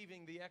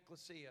deceiving the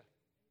ecclesia.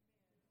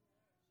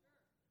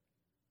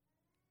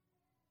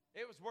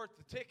 It was worth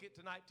the ticket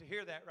tonight to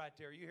hear that right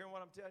there. You hearing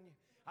what I'm telling you?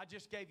 I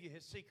just gave you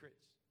his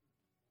secrets.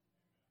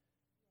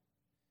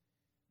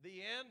 The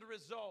end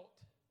result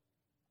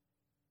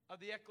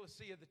of the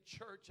ecclesia, the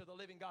church of the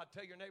living God,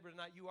 tell your neighbor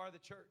tonight, you are the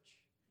church,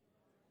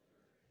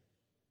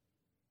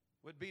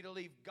 would be to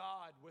leave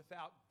God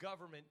without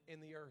government in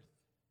the earth.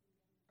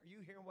 Are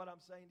you hearing what I'm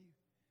saying to you?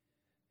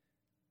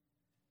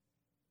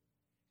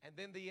 And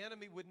then the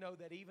enemy would know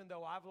that even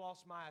though I've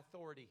lost my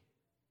authority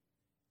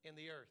in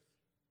the earth,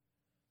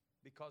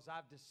 because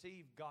I've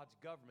deceived God's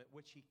government,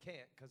 which he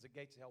can't because the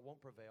gates of hell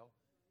won't prevail,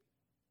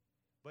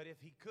 but if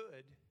he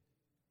could,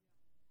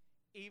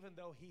 even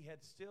though he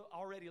had still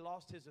already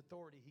lost his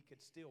authority, he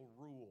could still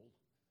rule.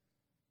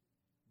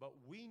 But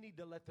we need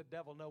to let the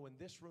devil know in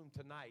this room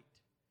tonight,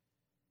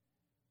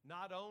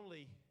 not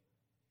only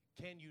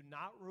can you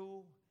not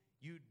rule,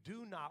 you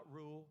do not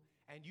rule,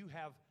 and you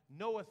have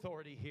no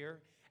authority here,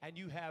 and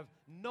you have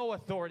no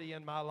authority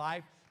in my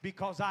life,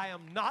 because I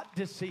am not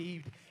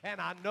deceived, and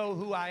I know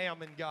who I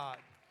am in God.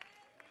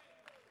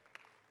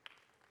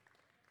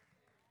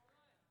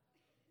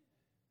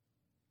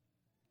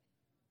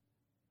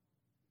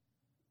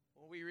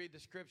 When we read the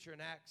scripture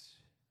in Acts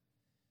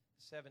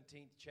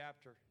 17th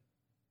chapter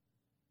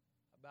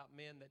about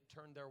men that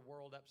turned their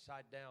world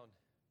upside down,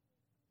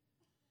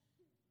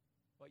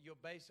 what you'll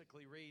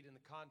basically read in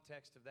the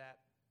context of that,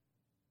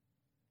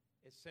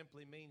 it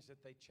simply means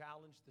that they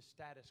challenged the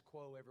status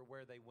quo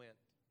everywhere they went.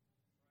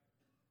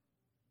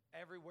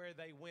 Everywhere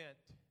they went.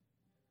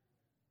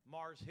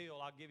 Mars Hill,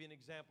 I'll give you an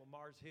example.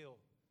 Mars Hill,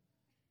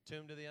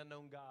 Tomb to the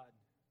Unknown God.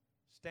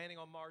 Standing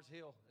on Mars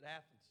Hill at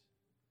Athens.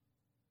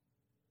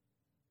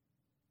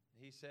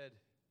 He said,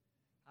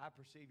 I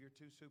perceive you're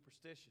too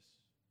superstitious.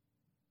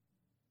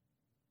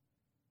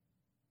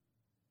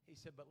 He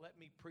said, but let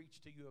me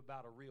preach to you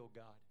about a real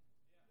God.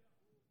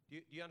 Do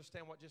you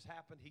understand what just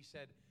happened? He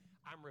said,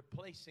 I'm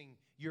replacing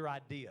your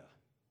idea.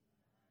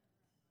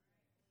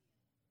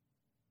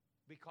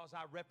 Because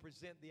I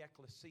represent the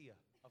ecclesia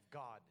of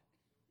God.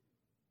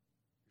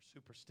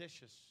 You're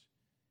superstitious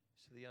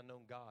to the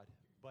unknown God,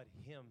 but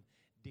him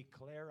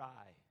declare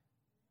I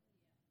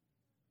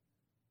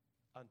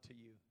unto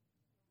you.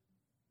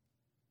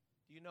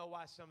 Do you know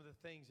why some of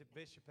the things that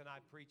Bishop and I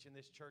preach in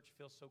this church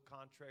feel so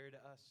contrary to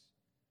us?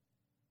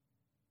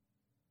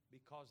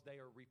 Because they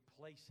are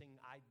replacing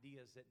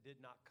ideas that did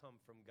not come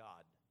from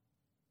God.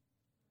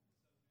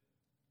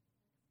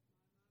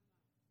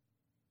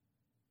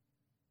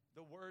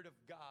 The Word of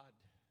God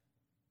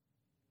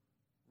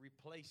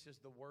replaces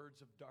the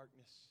words of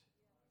darkness.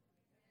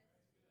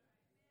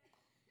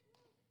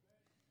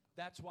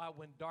 That's why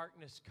when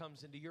darkness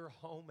comes into your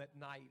home at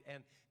night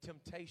and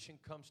temptation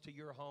comes to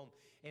your home,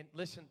 and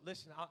listen,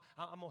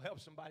 I'm going to help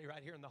somebody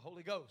right here in the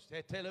Holy Ghost.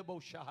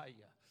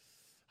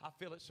 I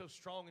feel it so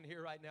strong in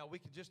here right now. We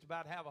could just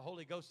about have a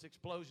Holy Ghost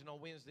explosion on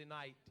Wednesday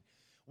night.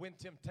 When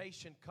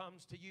temptation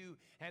comes to you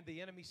and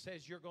the enemy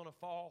says you're going to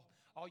fall,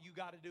 all you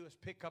got to do is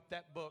pick up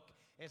that book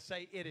and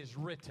say, it is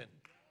written.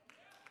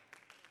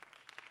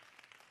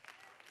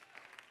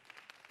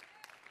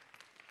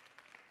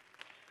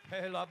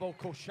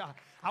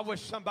 I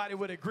wish somebody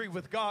would agree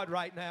with God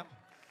right now.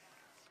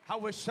 I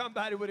wish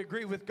somebody would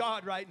agree with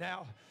God right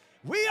now.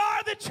 We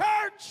are the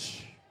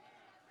church.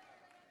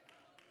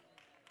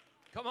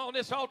 Come on,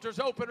 this altar's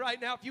open right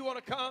now if you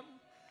want to come.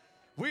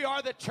 We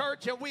are the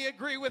church and we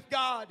agree with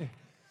God.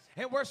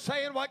 And we're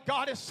saying what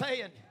God is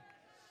saying.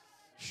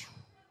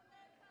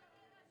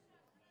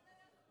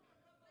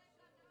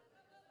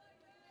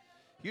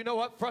 You know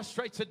what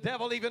frustrates the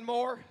devil even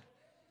more?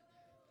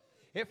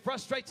 It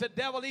frustrates the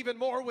devil even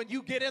more when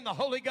you get in the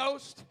Holy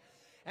Ghost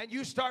and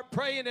you start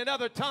praying in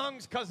other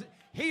tongues because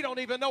he don't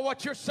even know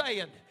what you're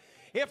saying.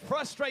 It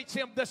frustrates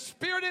him. The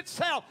Spirit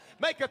itself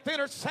maketh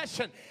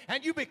intercession,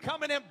 and you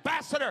become an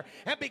ambassador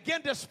and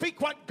begin to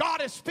speak what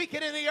God is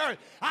speaking in the earth.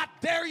 I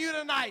dare you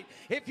tonight,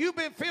 if you've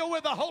been filled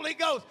with the Holy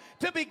Ghost,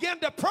 to begin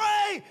to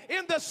pray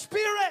in the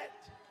Spirit.